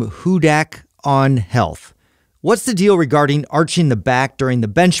is from Hudak on Health. What's the deal regarding arching the back during the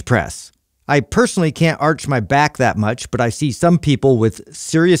bench press? I personally can't arch my back that much, but I see some people with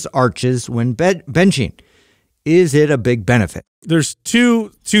serious arches when benching. Is it a big benefit? There's two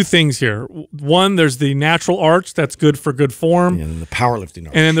things here. One, there's the natural arch that's good for good form. And the powerlifting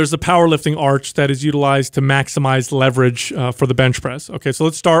arch. And then there's the powerlifting arch that is utilized to maximize leverage for the bench press. Okay, so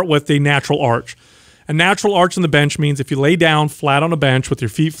let's start with the natural arch. A natural arch in the bench means if you lay down flat on a bench with your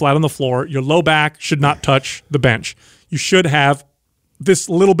feet flat on the floor, your low back should not touch the bench. You should have this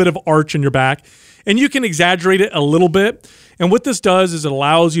little bit of arch in your back, and you can exaggerate it a little bit. And what this does is it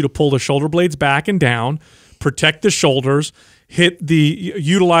allows you to pull the shoulder blades back and down, protect the shoulders,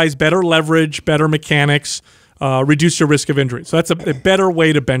 utilize better leverage, better mechanics, reduce your risk of injury. So that's a better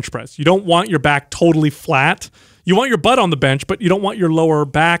way to bench press. You don't want your back totally flat. You want your butt on the bench, but you don't want your lower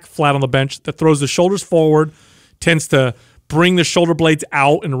back flat on the bench. That throws the shoulders forward, tends to bring the shoulder blades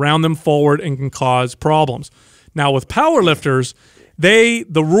out and round them forward and can cause problems. Now with powerlifters, the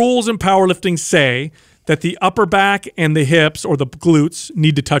rules in powerlifting say that the upper back and the hips or the glutes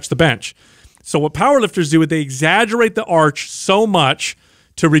need to touch the bench. So what powerlifters do is they exaggerate the arch so much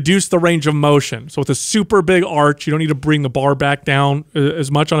to reduce the range of motion. So with a super big arch, you don't need to bring the bar back down as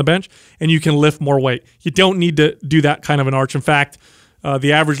much on a bench, and you can lift more weight. You don't need to do that kind of an arch. In fact,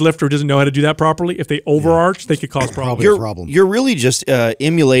 the average lifter doesn't know how to do that properly. If they overarch, they could cause problems. You're really just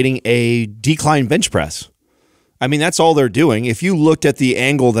emulating a decline bench press. I mean, that's all they're doing. If you looked at the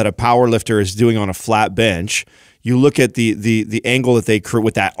angle that a power lifter is doing on a flat bench, you look at the angle that they create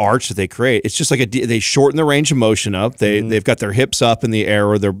with that arch that they create. It's just like they shorten the range of motion up. They've got their hips up in the air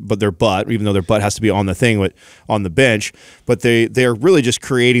or their butt, even though their butt has to be on the thing, but on the bench. But they're really just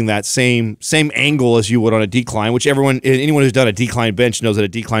creating that same angle as you would on a decline. Which anyone who's done a decline bench knows that a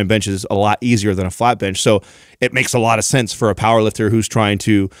decline bench is a lot easier than a flat bench. So it makes a lot of sense for a power lifter who's trying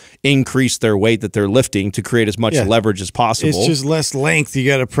to increase their weight that they're lifting to create as much leverage as possible. It's just less length. You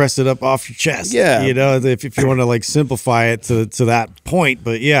got to press it up off your chest. Yeah, if you want to like simplify it to that point.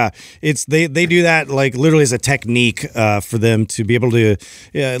 But yeah, they do that like literally as a technique for them to be able to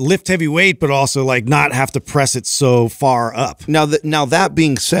lift heavy weight, but also like not have to press it so far up. Now that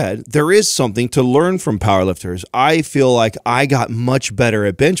being said, there is something to learn from powerlifters. I feel like I got much better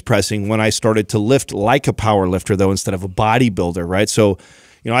at bench pressing when I started to lift like a powerlifter, though, instead of a bodybuilder, right? So,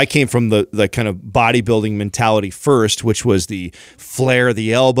 I came from the kind of bodybuilding mentality first, which was the flare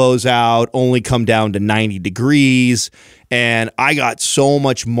the elbows out, only come down to 90 degrees. And I got so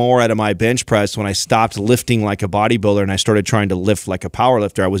much more out of my bench press when I stopped lifting like a bodybuilder and I started trying to lift like a power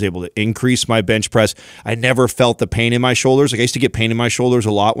lifter. I was able to increase my bench press. I never felt the pain in my shoulders. Like I used to get pain in my shoulders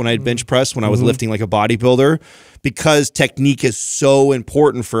a lot when I bench press when I was lifting like a bodybuilder, because technique is so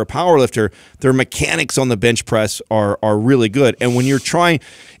important for a power lifter. Their mechanics on the bench press are really good. And when you're trying,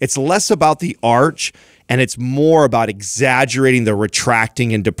 it's less about the arch and it's more about exaggerating the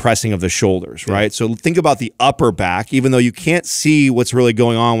retracting and depressing of the shoulders, right? So think about the upper back. Even though you can't see what's really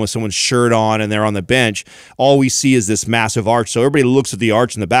going on with someone's shirt on and they're on the bench, all we see is this massive arch. So everybody looks at the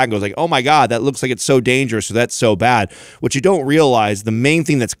arch in the back and goes like, oh my God, that looks like it's so dangerous, or that's so bad. What you don't realize, the main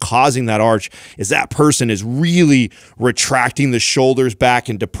thing that's causing that arch is that person is really retracting the shoulders back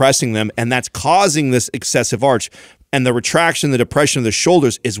and depressing them, and that's causing this excessive arch. And the retraction, the depression of the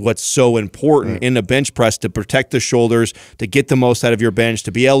shoulders is what's so important in a bench press to protect the shoulders, to get the most out of your bench,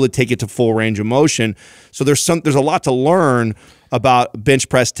 to be able to take it to full range of motion. So there's a lot to learn about bench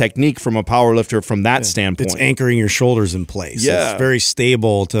press technique from a power lifter from that standpoint. It's anchoring your shoulders in place. Yeah. It's very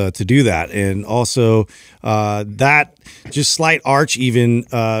stable to do that. And also that just slight arch even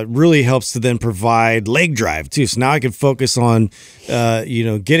really helps to then provide leg drive too. So now I can focus on,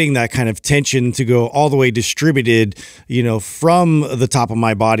 getting that kind of tension to go all the way distributed, from the top of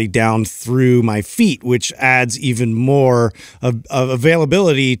my body down through my feet, which adds even more of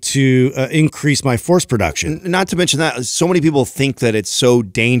availability to increase my force production. Not to mention that so many people think that it's so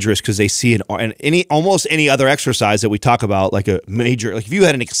dangerous because they see it in almost any other exercise that we talk about, like if you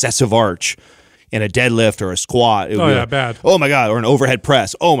had an excessive arch in a deadlift or a squat, it would be bad. Oh my God, or an overhead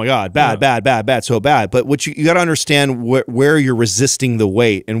press. Oh my God, bad, so bad. But what you got to understand where you're resisting the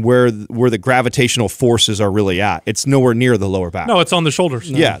weight and where the gravitational forces are really at. It's nowhere near the lower back. No, it's on the shoulders.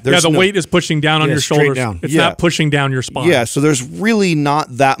 Yeah, the weight is pushing down on your shoulders. Down. It's not pushing down your spine. Yeah, so there's really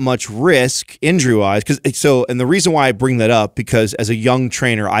not that much risk injury-wise. And the reason why I bring that up, because as a young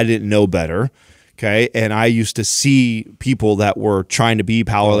trainer, I didn't know better. Okay. And I used to see people that were trying to be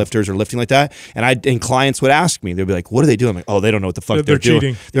powerlifters or lifting like that. And clients would ask me, they'd be like, what are they doing? I'm like, oh, they don't know what the fuck they're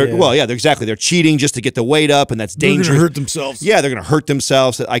doing. Cheating. Well, yeah, exactly. They're cheating just to get the weight up, and that's dangerous. They're going to hurt themselves. Yeah, they're going to hurt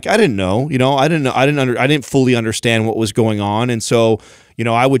themselves. Like, I didn't know, I didn't fully understand what was going on. And so,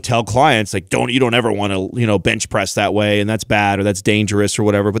 I would tell clients, like, you don't ever want to, bench press that way, and that's bad or that's dangerous or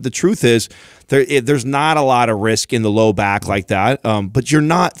whatever. But the truth is, there's not a lot of risk in the low back like that. But you're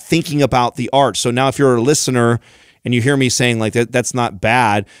not thinking about the arch. So now if you're a listener and you hear me saying like that's not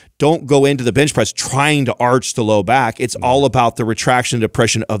bad, don't go into the bench press trying to arch the low back. It's all about the retraction and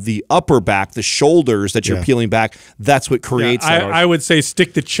depression of the upper back, the shoulders that you're peeling back. That's what creates that arch. I would say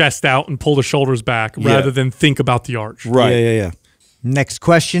stick the chest out and pull the shoulders back rather than think about the arch. Right. Yeah. Next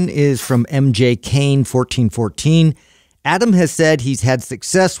question is from MJ Kane 1414. Adam has said he's had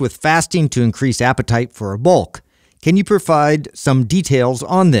success with fasting to increase appetite for a bulk. Can you provide some details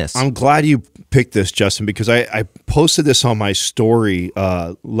on this? I'm glad you picked this, Justin, because I posted this on my story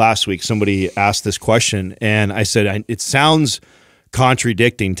last week. Somebody asked this question, and I said, it sounds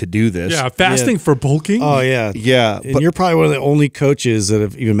contradicting to do this. Yeah, fasting for bulking? Oh, yeah. Yeah. And you're probably one of the only coaches that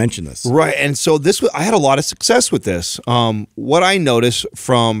have even mentioned this. Right. And so I had a lot of success with this. What I noticed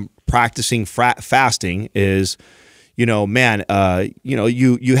from practicing fasting is, you have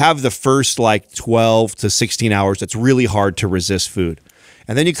the first like 12 to 16 hours that's really hard to resist food.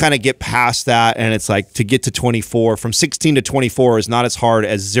 And then you kind of get past that, and it's like to get to 24, from 16 to 24 is not as hard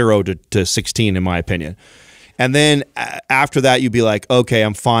as 0 to 16, in my opinion. And then after that, you'd be like, okay,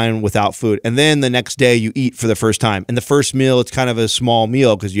 I'm fine without food. And then the next day you eat for the first time. And the first meal, it's kind of a small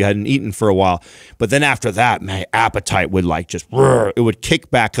meal because you hadn't eaten for a while. But then after that, my appetite would it would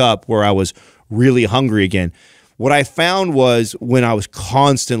kick back up where I was really hungry again. What I found was when I was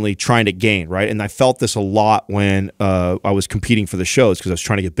constantly trying to gain, right? And I felt this a lot when I was competing for the shows because I was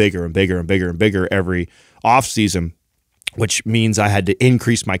trying to get bigger and bigger and bigger and bigger every off season, which means I had to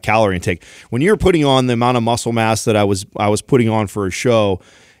increase my calorie intake. When you're putting on the amount of muscle mass that I was putting on for a show,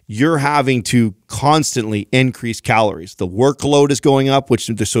 you're having to constantly increase calories. The workload is going up,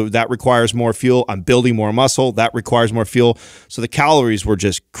 so that requires more fuel. I'm building more muscle. That requires more fuel. So the calories were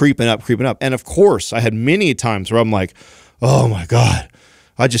just creeping up. And of course, I had many times where I'm like, oh my God,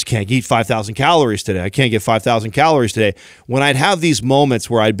 I just can't eat 5,000 calories today. I can't get 5,000 calories today. When I'd have these moments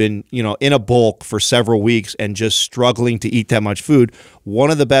where I'd been, in a bulk for several weeks and just struggling to eat that much food,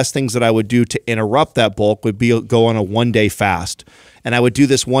 one of the best things that I would do to interrupt that bulk would be go on a one-day fast. And I would do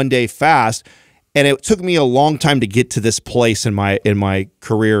this one-day fast, and it took me a long time to get to this place in my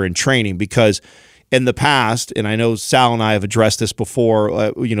career and training, because in the past, and I know Sal and I have addressed this before,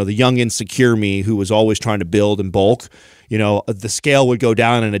 the young insecure me who was always trying to build and bulk, the scale would go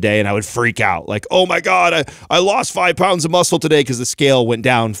down in a day and I would freak out like, oh my God, I lost 5 pounds of muscle today because the scale went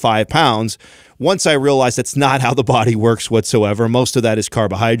down 5 pounds. Once I realized that's not how the body works whatsoever, most of that is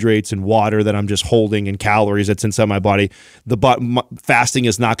carbohydrates and water that I'm just holding and calories that's inside my body. Fasting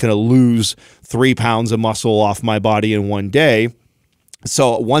is not going to lose 3 pounds of muscle off my body in one day.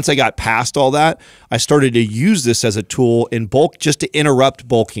 So once I got past all that, I started to use this as a tool in bulk just to interrupt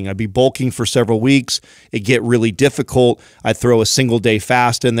bulking. I'd be bulking for several weeks. It'd get really difficult. I'd throw a single day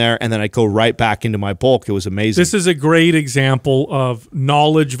fast in there, and then I'd go right back into my bulk. It was amazing. This is a great example of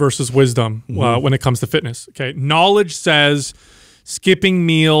knowledge versus wisdom when it comes to fitness. Okay, knowledge says skipping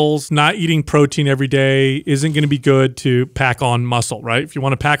meals, not eating protein every day isn't going to be good to pack on muscle, right? If you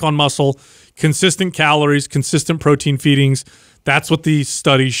want to pack on muscle, consistent calories, consistent protein feedings, that's what the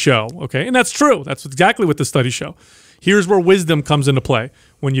studies show, okay? And that's true. That's exactly what the studies show. Here's where wisdom comes into play.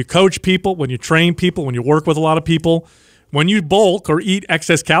 When you coach people, when you train people, when you work with a lot of people, when you bulk or eat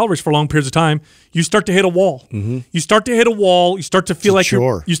excess calories for long periods of time, you start to hit a wall. You start to hit a wall. You start to feel like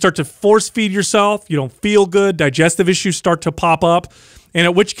you start to force feed yourself. You don't feel good. Digestive issues start to pop up. And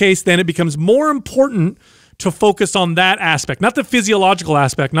at which case, then it becomes more important to focus on that aspect, not the physiological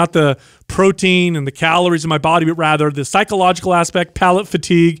aspect, not the protein and the calories in my body, but rather the psychological aspect, palate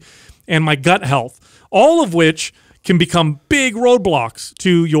fatigue, and my gut health, all of which can become big roadblocks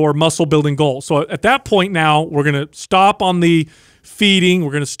to your muscle building goal. So at that point now, we're going to stop on the feeding.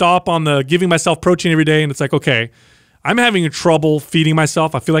 We're going to stop on the giving myself protein every day. And it's like, okay, I'm having trouble feeding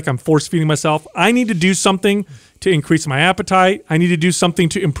myself. I feel like I'm force feeding myself. I need to do something to increase my appetite. I need to do something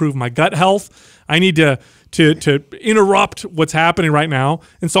to improve my gut health. I need to interrupt what's happening right now.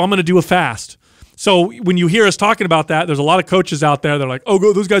 And so I'm going to do a fast. So when you hear us talking about that, there's a lot of coaches out there. They're like,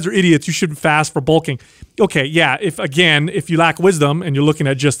 oh, those guys are idiots. You shouldn't fast for bulking. Okay, yeah, if you lack wisdom and you're looking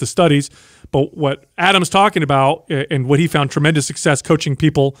at just the studies, but what Adam's talking about and what he found tremendous success coaching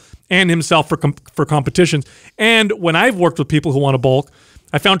people and himself for competitions. And when I've worked with people who want to bulk,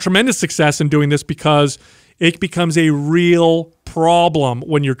 I found tremendous success in doing this because it becomes a real problem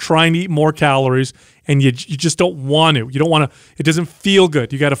when you're trying to eat more calories and you just don't want to. You don't want to. It doesn't feel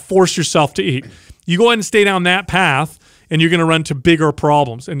good. You got to force yourself to eat. You go ahead and stay down that path, and you're going to run to bigger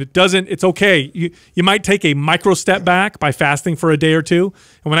problems. And it's okay. You might take a micro step back by fasting for a day or two.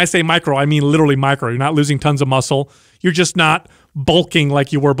 And when I say micro, I mean literally micro. You're not losing tons of muscle. You're just not bulking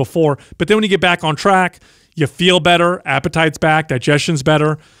like you were before. But then when you get back on track, you feel better, appetite's back, digestion's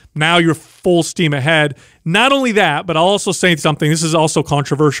better. Now you're full steam ahead. Not only that, but I'll also say something. This is also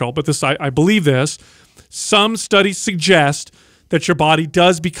controversial, but I believe this. Some studies suggest that your body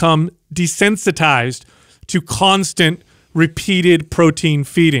does become desensitized to constant repeated protein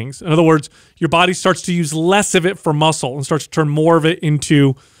feedings. In other words, your body starts to use less of it for muscle and starts to turn more of it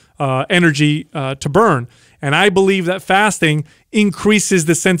into energy to burn. And I believe that fasting increases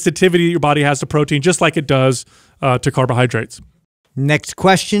the sensitivity that your body has to protein, just like it does to carbohydrates. Next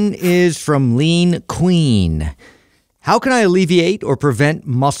question is from Lean Queen. How can I alleviate or prevent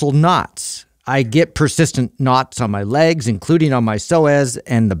muscle knots? I get persistent knots on my legs, including on my psoas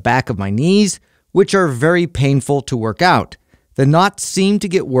and the back of my knees, which are very painful to work out. The knots seem to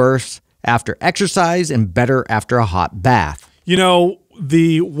get worse after exercise and better after a hot bath. You know,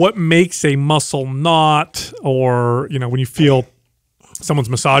 what makes a muscle knot, or when you feel someone's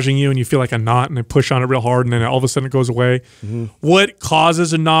massaging you and you feel like a knot and they push on it real hard and then all of a sudden it goes away. What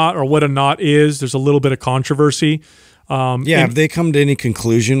causes a knot or what a knot is, there's a little bit of controversy. Have they come to any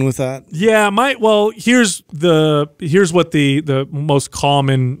conclusion with that? Yeah, here's what the most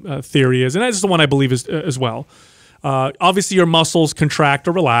common theory is, and that's the one I believe is as well. Obviously, your muscles contract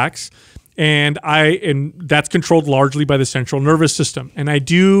or relax, and that's controlled largely by the central nervous system. And I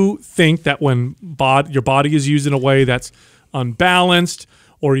do think that when your body is used in a way that's unbalanced,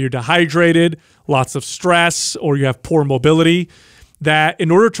 or you're dehydrated, lots of stress, or you have poor mobility, that in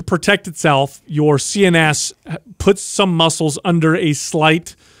order to protect itself, your CNS puts some muscles under a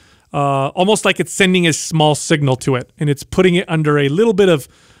slight, almost like it's sending a small signal to it, and it's putting it under a little bit of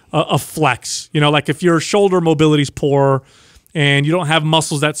a flex. Like if your shoulder mobility is poor and you don't have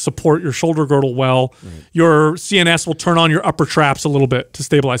muscles that support your shoulder girdle well, your CNS will turn on your upper traps a little bit to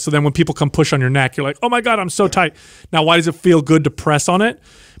stabilize. So then when people come push on your neck, you're like, oh my God, I'm so tight. Now, why does it feel good to press on it?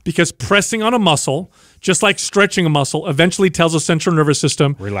 Because pressing on a muscle, just like stretching a muscle, eventually tells the central nervous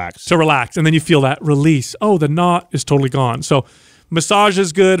system to relax. And then you feel that release. Oh, the knot is totally gone. So massage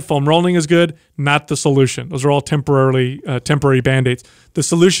is good. Foam rolling is good. Not the solution. Those are all temporary Band-Aids. The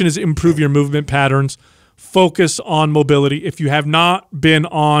solution is improve your movement patterns. Focus on mobility. If you have not been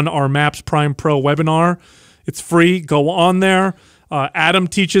on our MAPS Prime Pro webinar, it's free. Go on there. Adam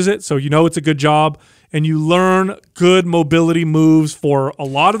teaches it, so it's a good job. And you learn good mobility moves for a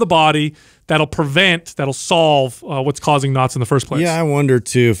lot of the body that'll solve what's causing knots in the first place. Yeah, I wonder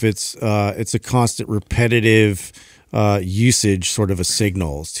too if it's a constant repetitive usage sort of a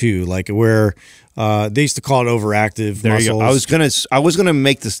signal too, like where they used to call it overactive muscles. You go. I was gonna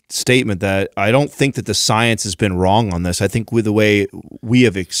make this statement that I don't think that the science has been wrong on this. I think with the way we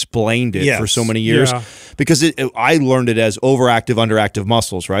have explained it for so many years, because I learned it as overactive, underactive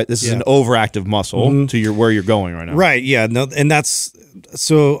muscles. Right, this is an overactive muscle to where you're going right now. Right. Yeah. No, and that's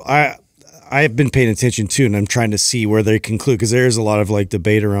so I have been paying attention too, and I'm trying to see where they conclude, because there's a lot of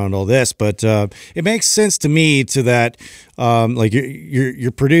debate around all this. But it makes sense to me like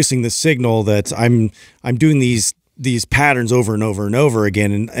you're producing the signal that I'm doing these these patterns over and over and over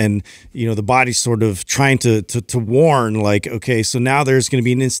again, and you know, the body's sort of trying to warn, like, okay, so now there's going to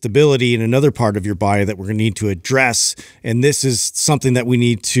be an instability in another part of your body that we're going to need to address, and this is something that we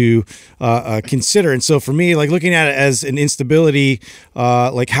need to consider. And so for me, like, looking at it as an instability,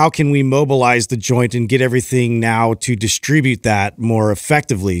 like, how can we mobilize the joint and get everything now to distribute that more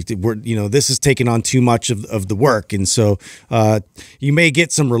effectively? You know, this is taking on too much of the work, and so you may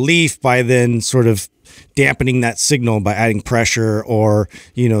get some relief by then sort of dampening that signal by adding pressure, or,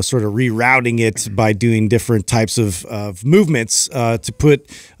 you know, sort of rerouting it by doing different types of movements to put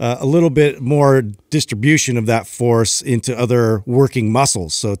a little bit more distribution of that force into other working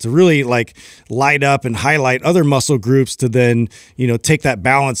muscles. So to really like light up and highlight other muscle groups to then, you know, take that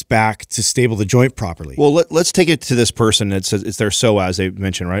balance back to stable the joint properly. Well, let's take it to this person. It's their psoas they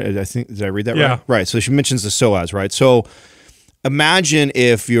mentioned, right? I think, did I read that right? Right. So she mentions the psoas, right? So imagine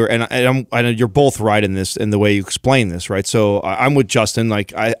if you're, and I know you're both right in this, in the way you explain this, right? So I'm with Justin.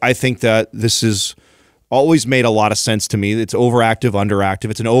 Like, I think that this is always made a lot of sense to me. It's overactive, underactive.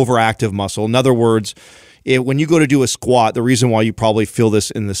 It's an overactive muscle. In other words, when you go to do a squat, the reason why you probably feel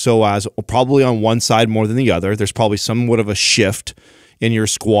this in the psoas, probably on one side more than the other, there's probably somewhat of a shift in your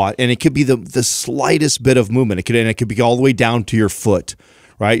squat, and it could be the slightest bit of movement. It could be all the way down to your foot.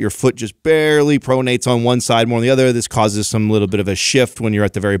 Right? Your foot just barely pronates on one side more than the other. This causes some little bit of a shift when you're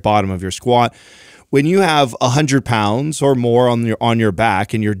at the very bottom of your squat. When you have 100 pounds or more on your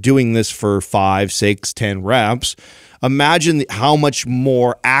back, and you're doing this for 5, 6, 10 reps, imagine how much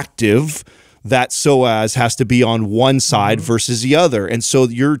more active that psoas has to be on one side versus the other. And so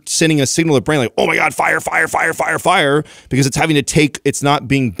you're sending a signal to the brain like, oh my God, fire, fire, fire, fire, fire, because it's having to it's not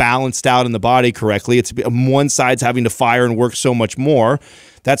being balanced out in the body correctly. It's one side's having to fire and work so much more.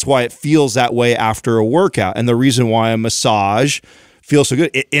 That's why it feels that way after a workout. And the reason why a massage feels so good,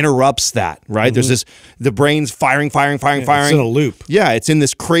 it interrupts that, right? There's the brain's firing. It's in a loop. Yeah, it's in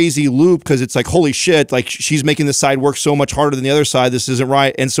this crazy loop because it's like, holy shit, like she's making this side work so much harder than the other side. This isn't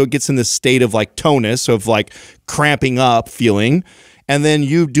right. And so it gets in this state of like tonus, of like cramping up feeling. And then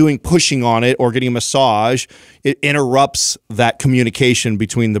you pushing on it or getting a massage, it interrupts that communication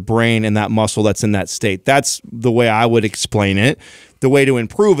between the brain and that muscle that's in that state. That's the way I would explain it. The way to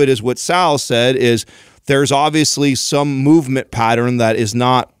improve it is what Sal said, is there's obviously some movement pattern that is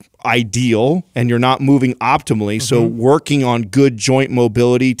not ideal and you're not moving optimally. So working on good joint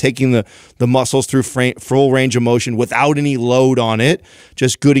mobility, taking the muscles through full range of motion without any load on it,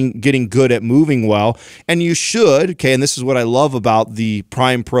 just getting good at moving well. And you should, okay, and this is what I love about the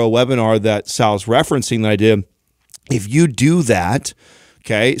Prime Pro webinar that Sal's referencing that I did. If you do that,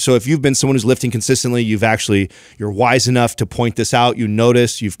 okay, so if you've been someone who's lifting consistently, you're wise enough to point this out, you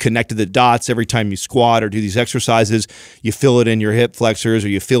notice, you've connected the dots every time you squat or do these exercises, you feel it in your hip flexors or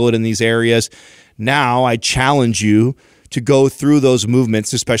you feel it in these areas. Now I challenge you to go through those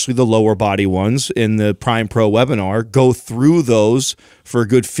movements, especially the lower body ones in the Prime Pro webinar. Go through those for a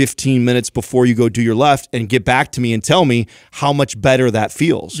good 15 minutes before you go do your left and get back to me and tell me how much better that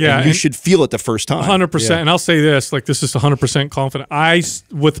feels. Yeah, and you should feel it the first time. 100%. Yeah. And I'll say this, like, this is 100% confident.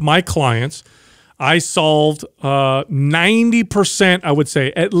 With my clients, I solved 90%, I would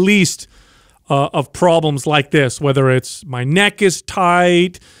say, at least, of problems like this, whether it's my neck is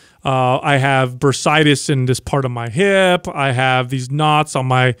tight, I have bursitis in this part of my hip, I have these knots on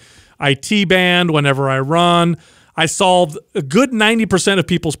my IT band whenever I run. I solved a good 90% of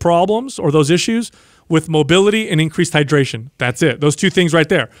people's problems or those issues with mobility and increased hydration. That's it. Those two things right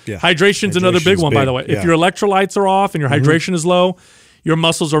there. Yeah. Hydration's another big one, by the way. Yeah. If your electrolytes are off and your hydration is low, your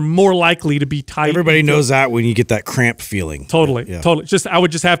muscles are more likely to be tight. Everybody knows that when you get that cramp feeling. Totally, totally. I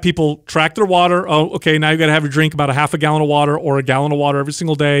would just have people track their water. Oh, okay, now you got to have your drink about a half a gallon of water or a gallon of water every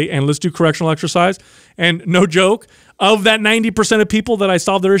single day, and let's do correctional exercise. And no joke, of that 90% of people that I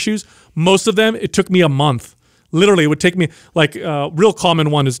solved their issues, most of them, it took me a month. Literally, it would take me, like, real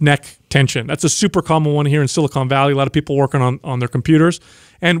common one is neck tension. That's a super common one here in Silicon Valley. A lot of people working on their computers.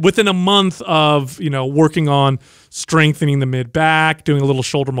 And within a month of, working on strengthening the mid-back, doing a little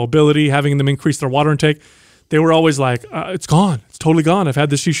shoulder mobility, having them increase their water intake, they were always like, it's gone. It's totally gone. I've had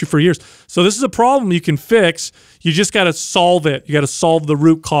this issue for years. So this is a problem you can fix. You just got to solve it. You got to solve the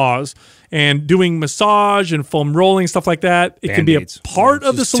root cause. And doing massage and foam rolling, stuff like that, it can be a part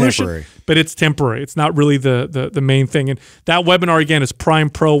of the solution, but it's temporary. It's not really the main thing. And that webinar, again, is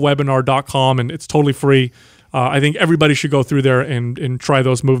primeprowebinar.com, and it's totally free. I think everybody should go through there and try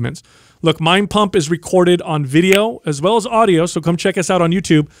those movements. Look, Mind Pump is recorded on video as well as audio, so come check us out on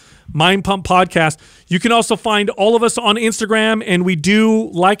YouTube, Mind Pump Podcast. You can also find all of us on Instagram, and we do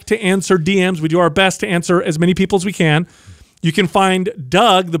like to answer DMs. We do our best to answer as many people as we can. You can find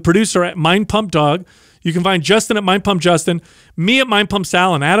Doug, the producer, at Mind Pump Doug. You can find Justin at Mind Pump Justin, me at Mind Pump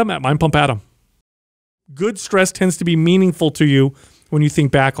Sal, and Adam at Mind Pump Adam. Good stress tends to be meaningful to you when you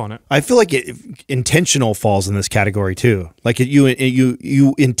think back on it. I feel like intentional falls in this category too. Like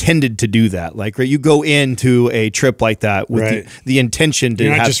you intended to do that. Like, right, you go into a trip like that with the intention to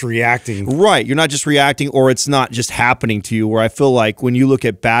You're not just reacting. Right. You're not just reacting, or it's not just happening to you. Where I feel like when you look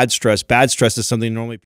at bad stress is something normally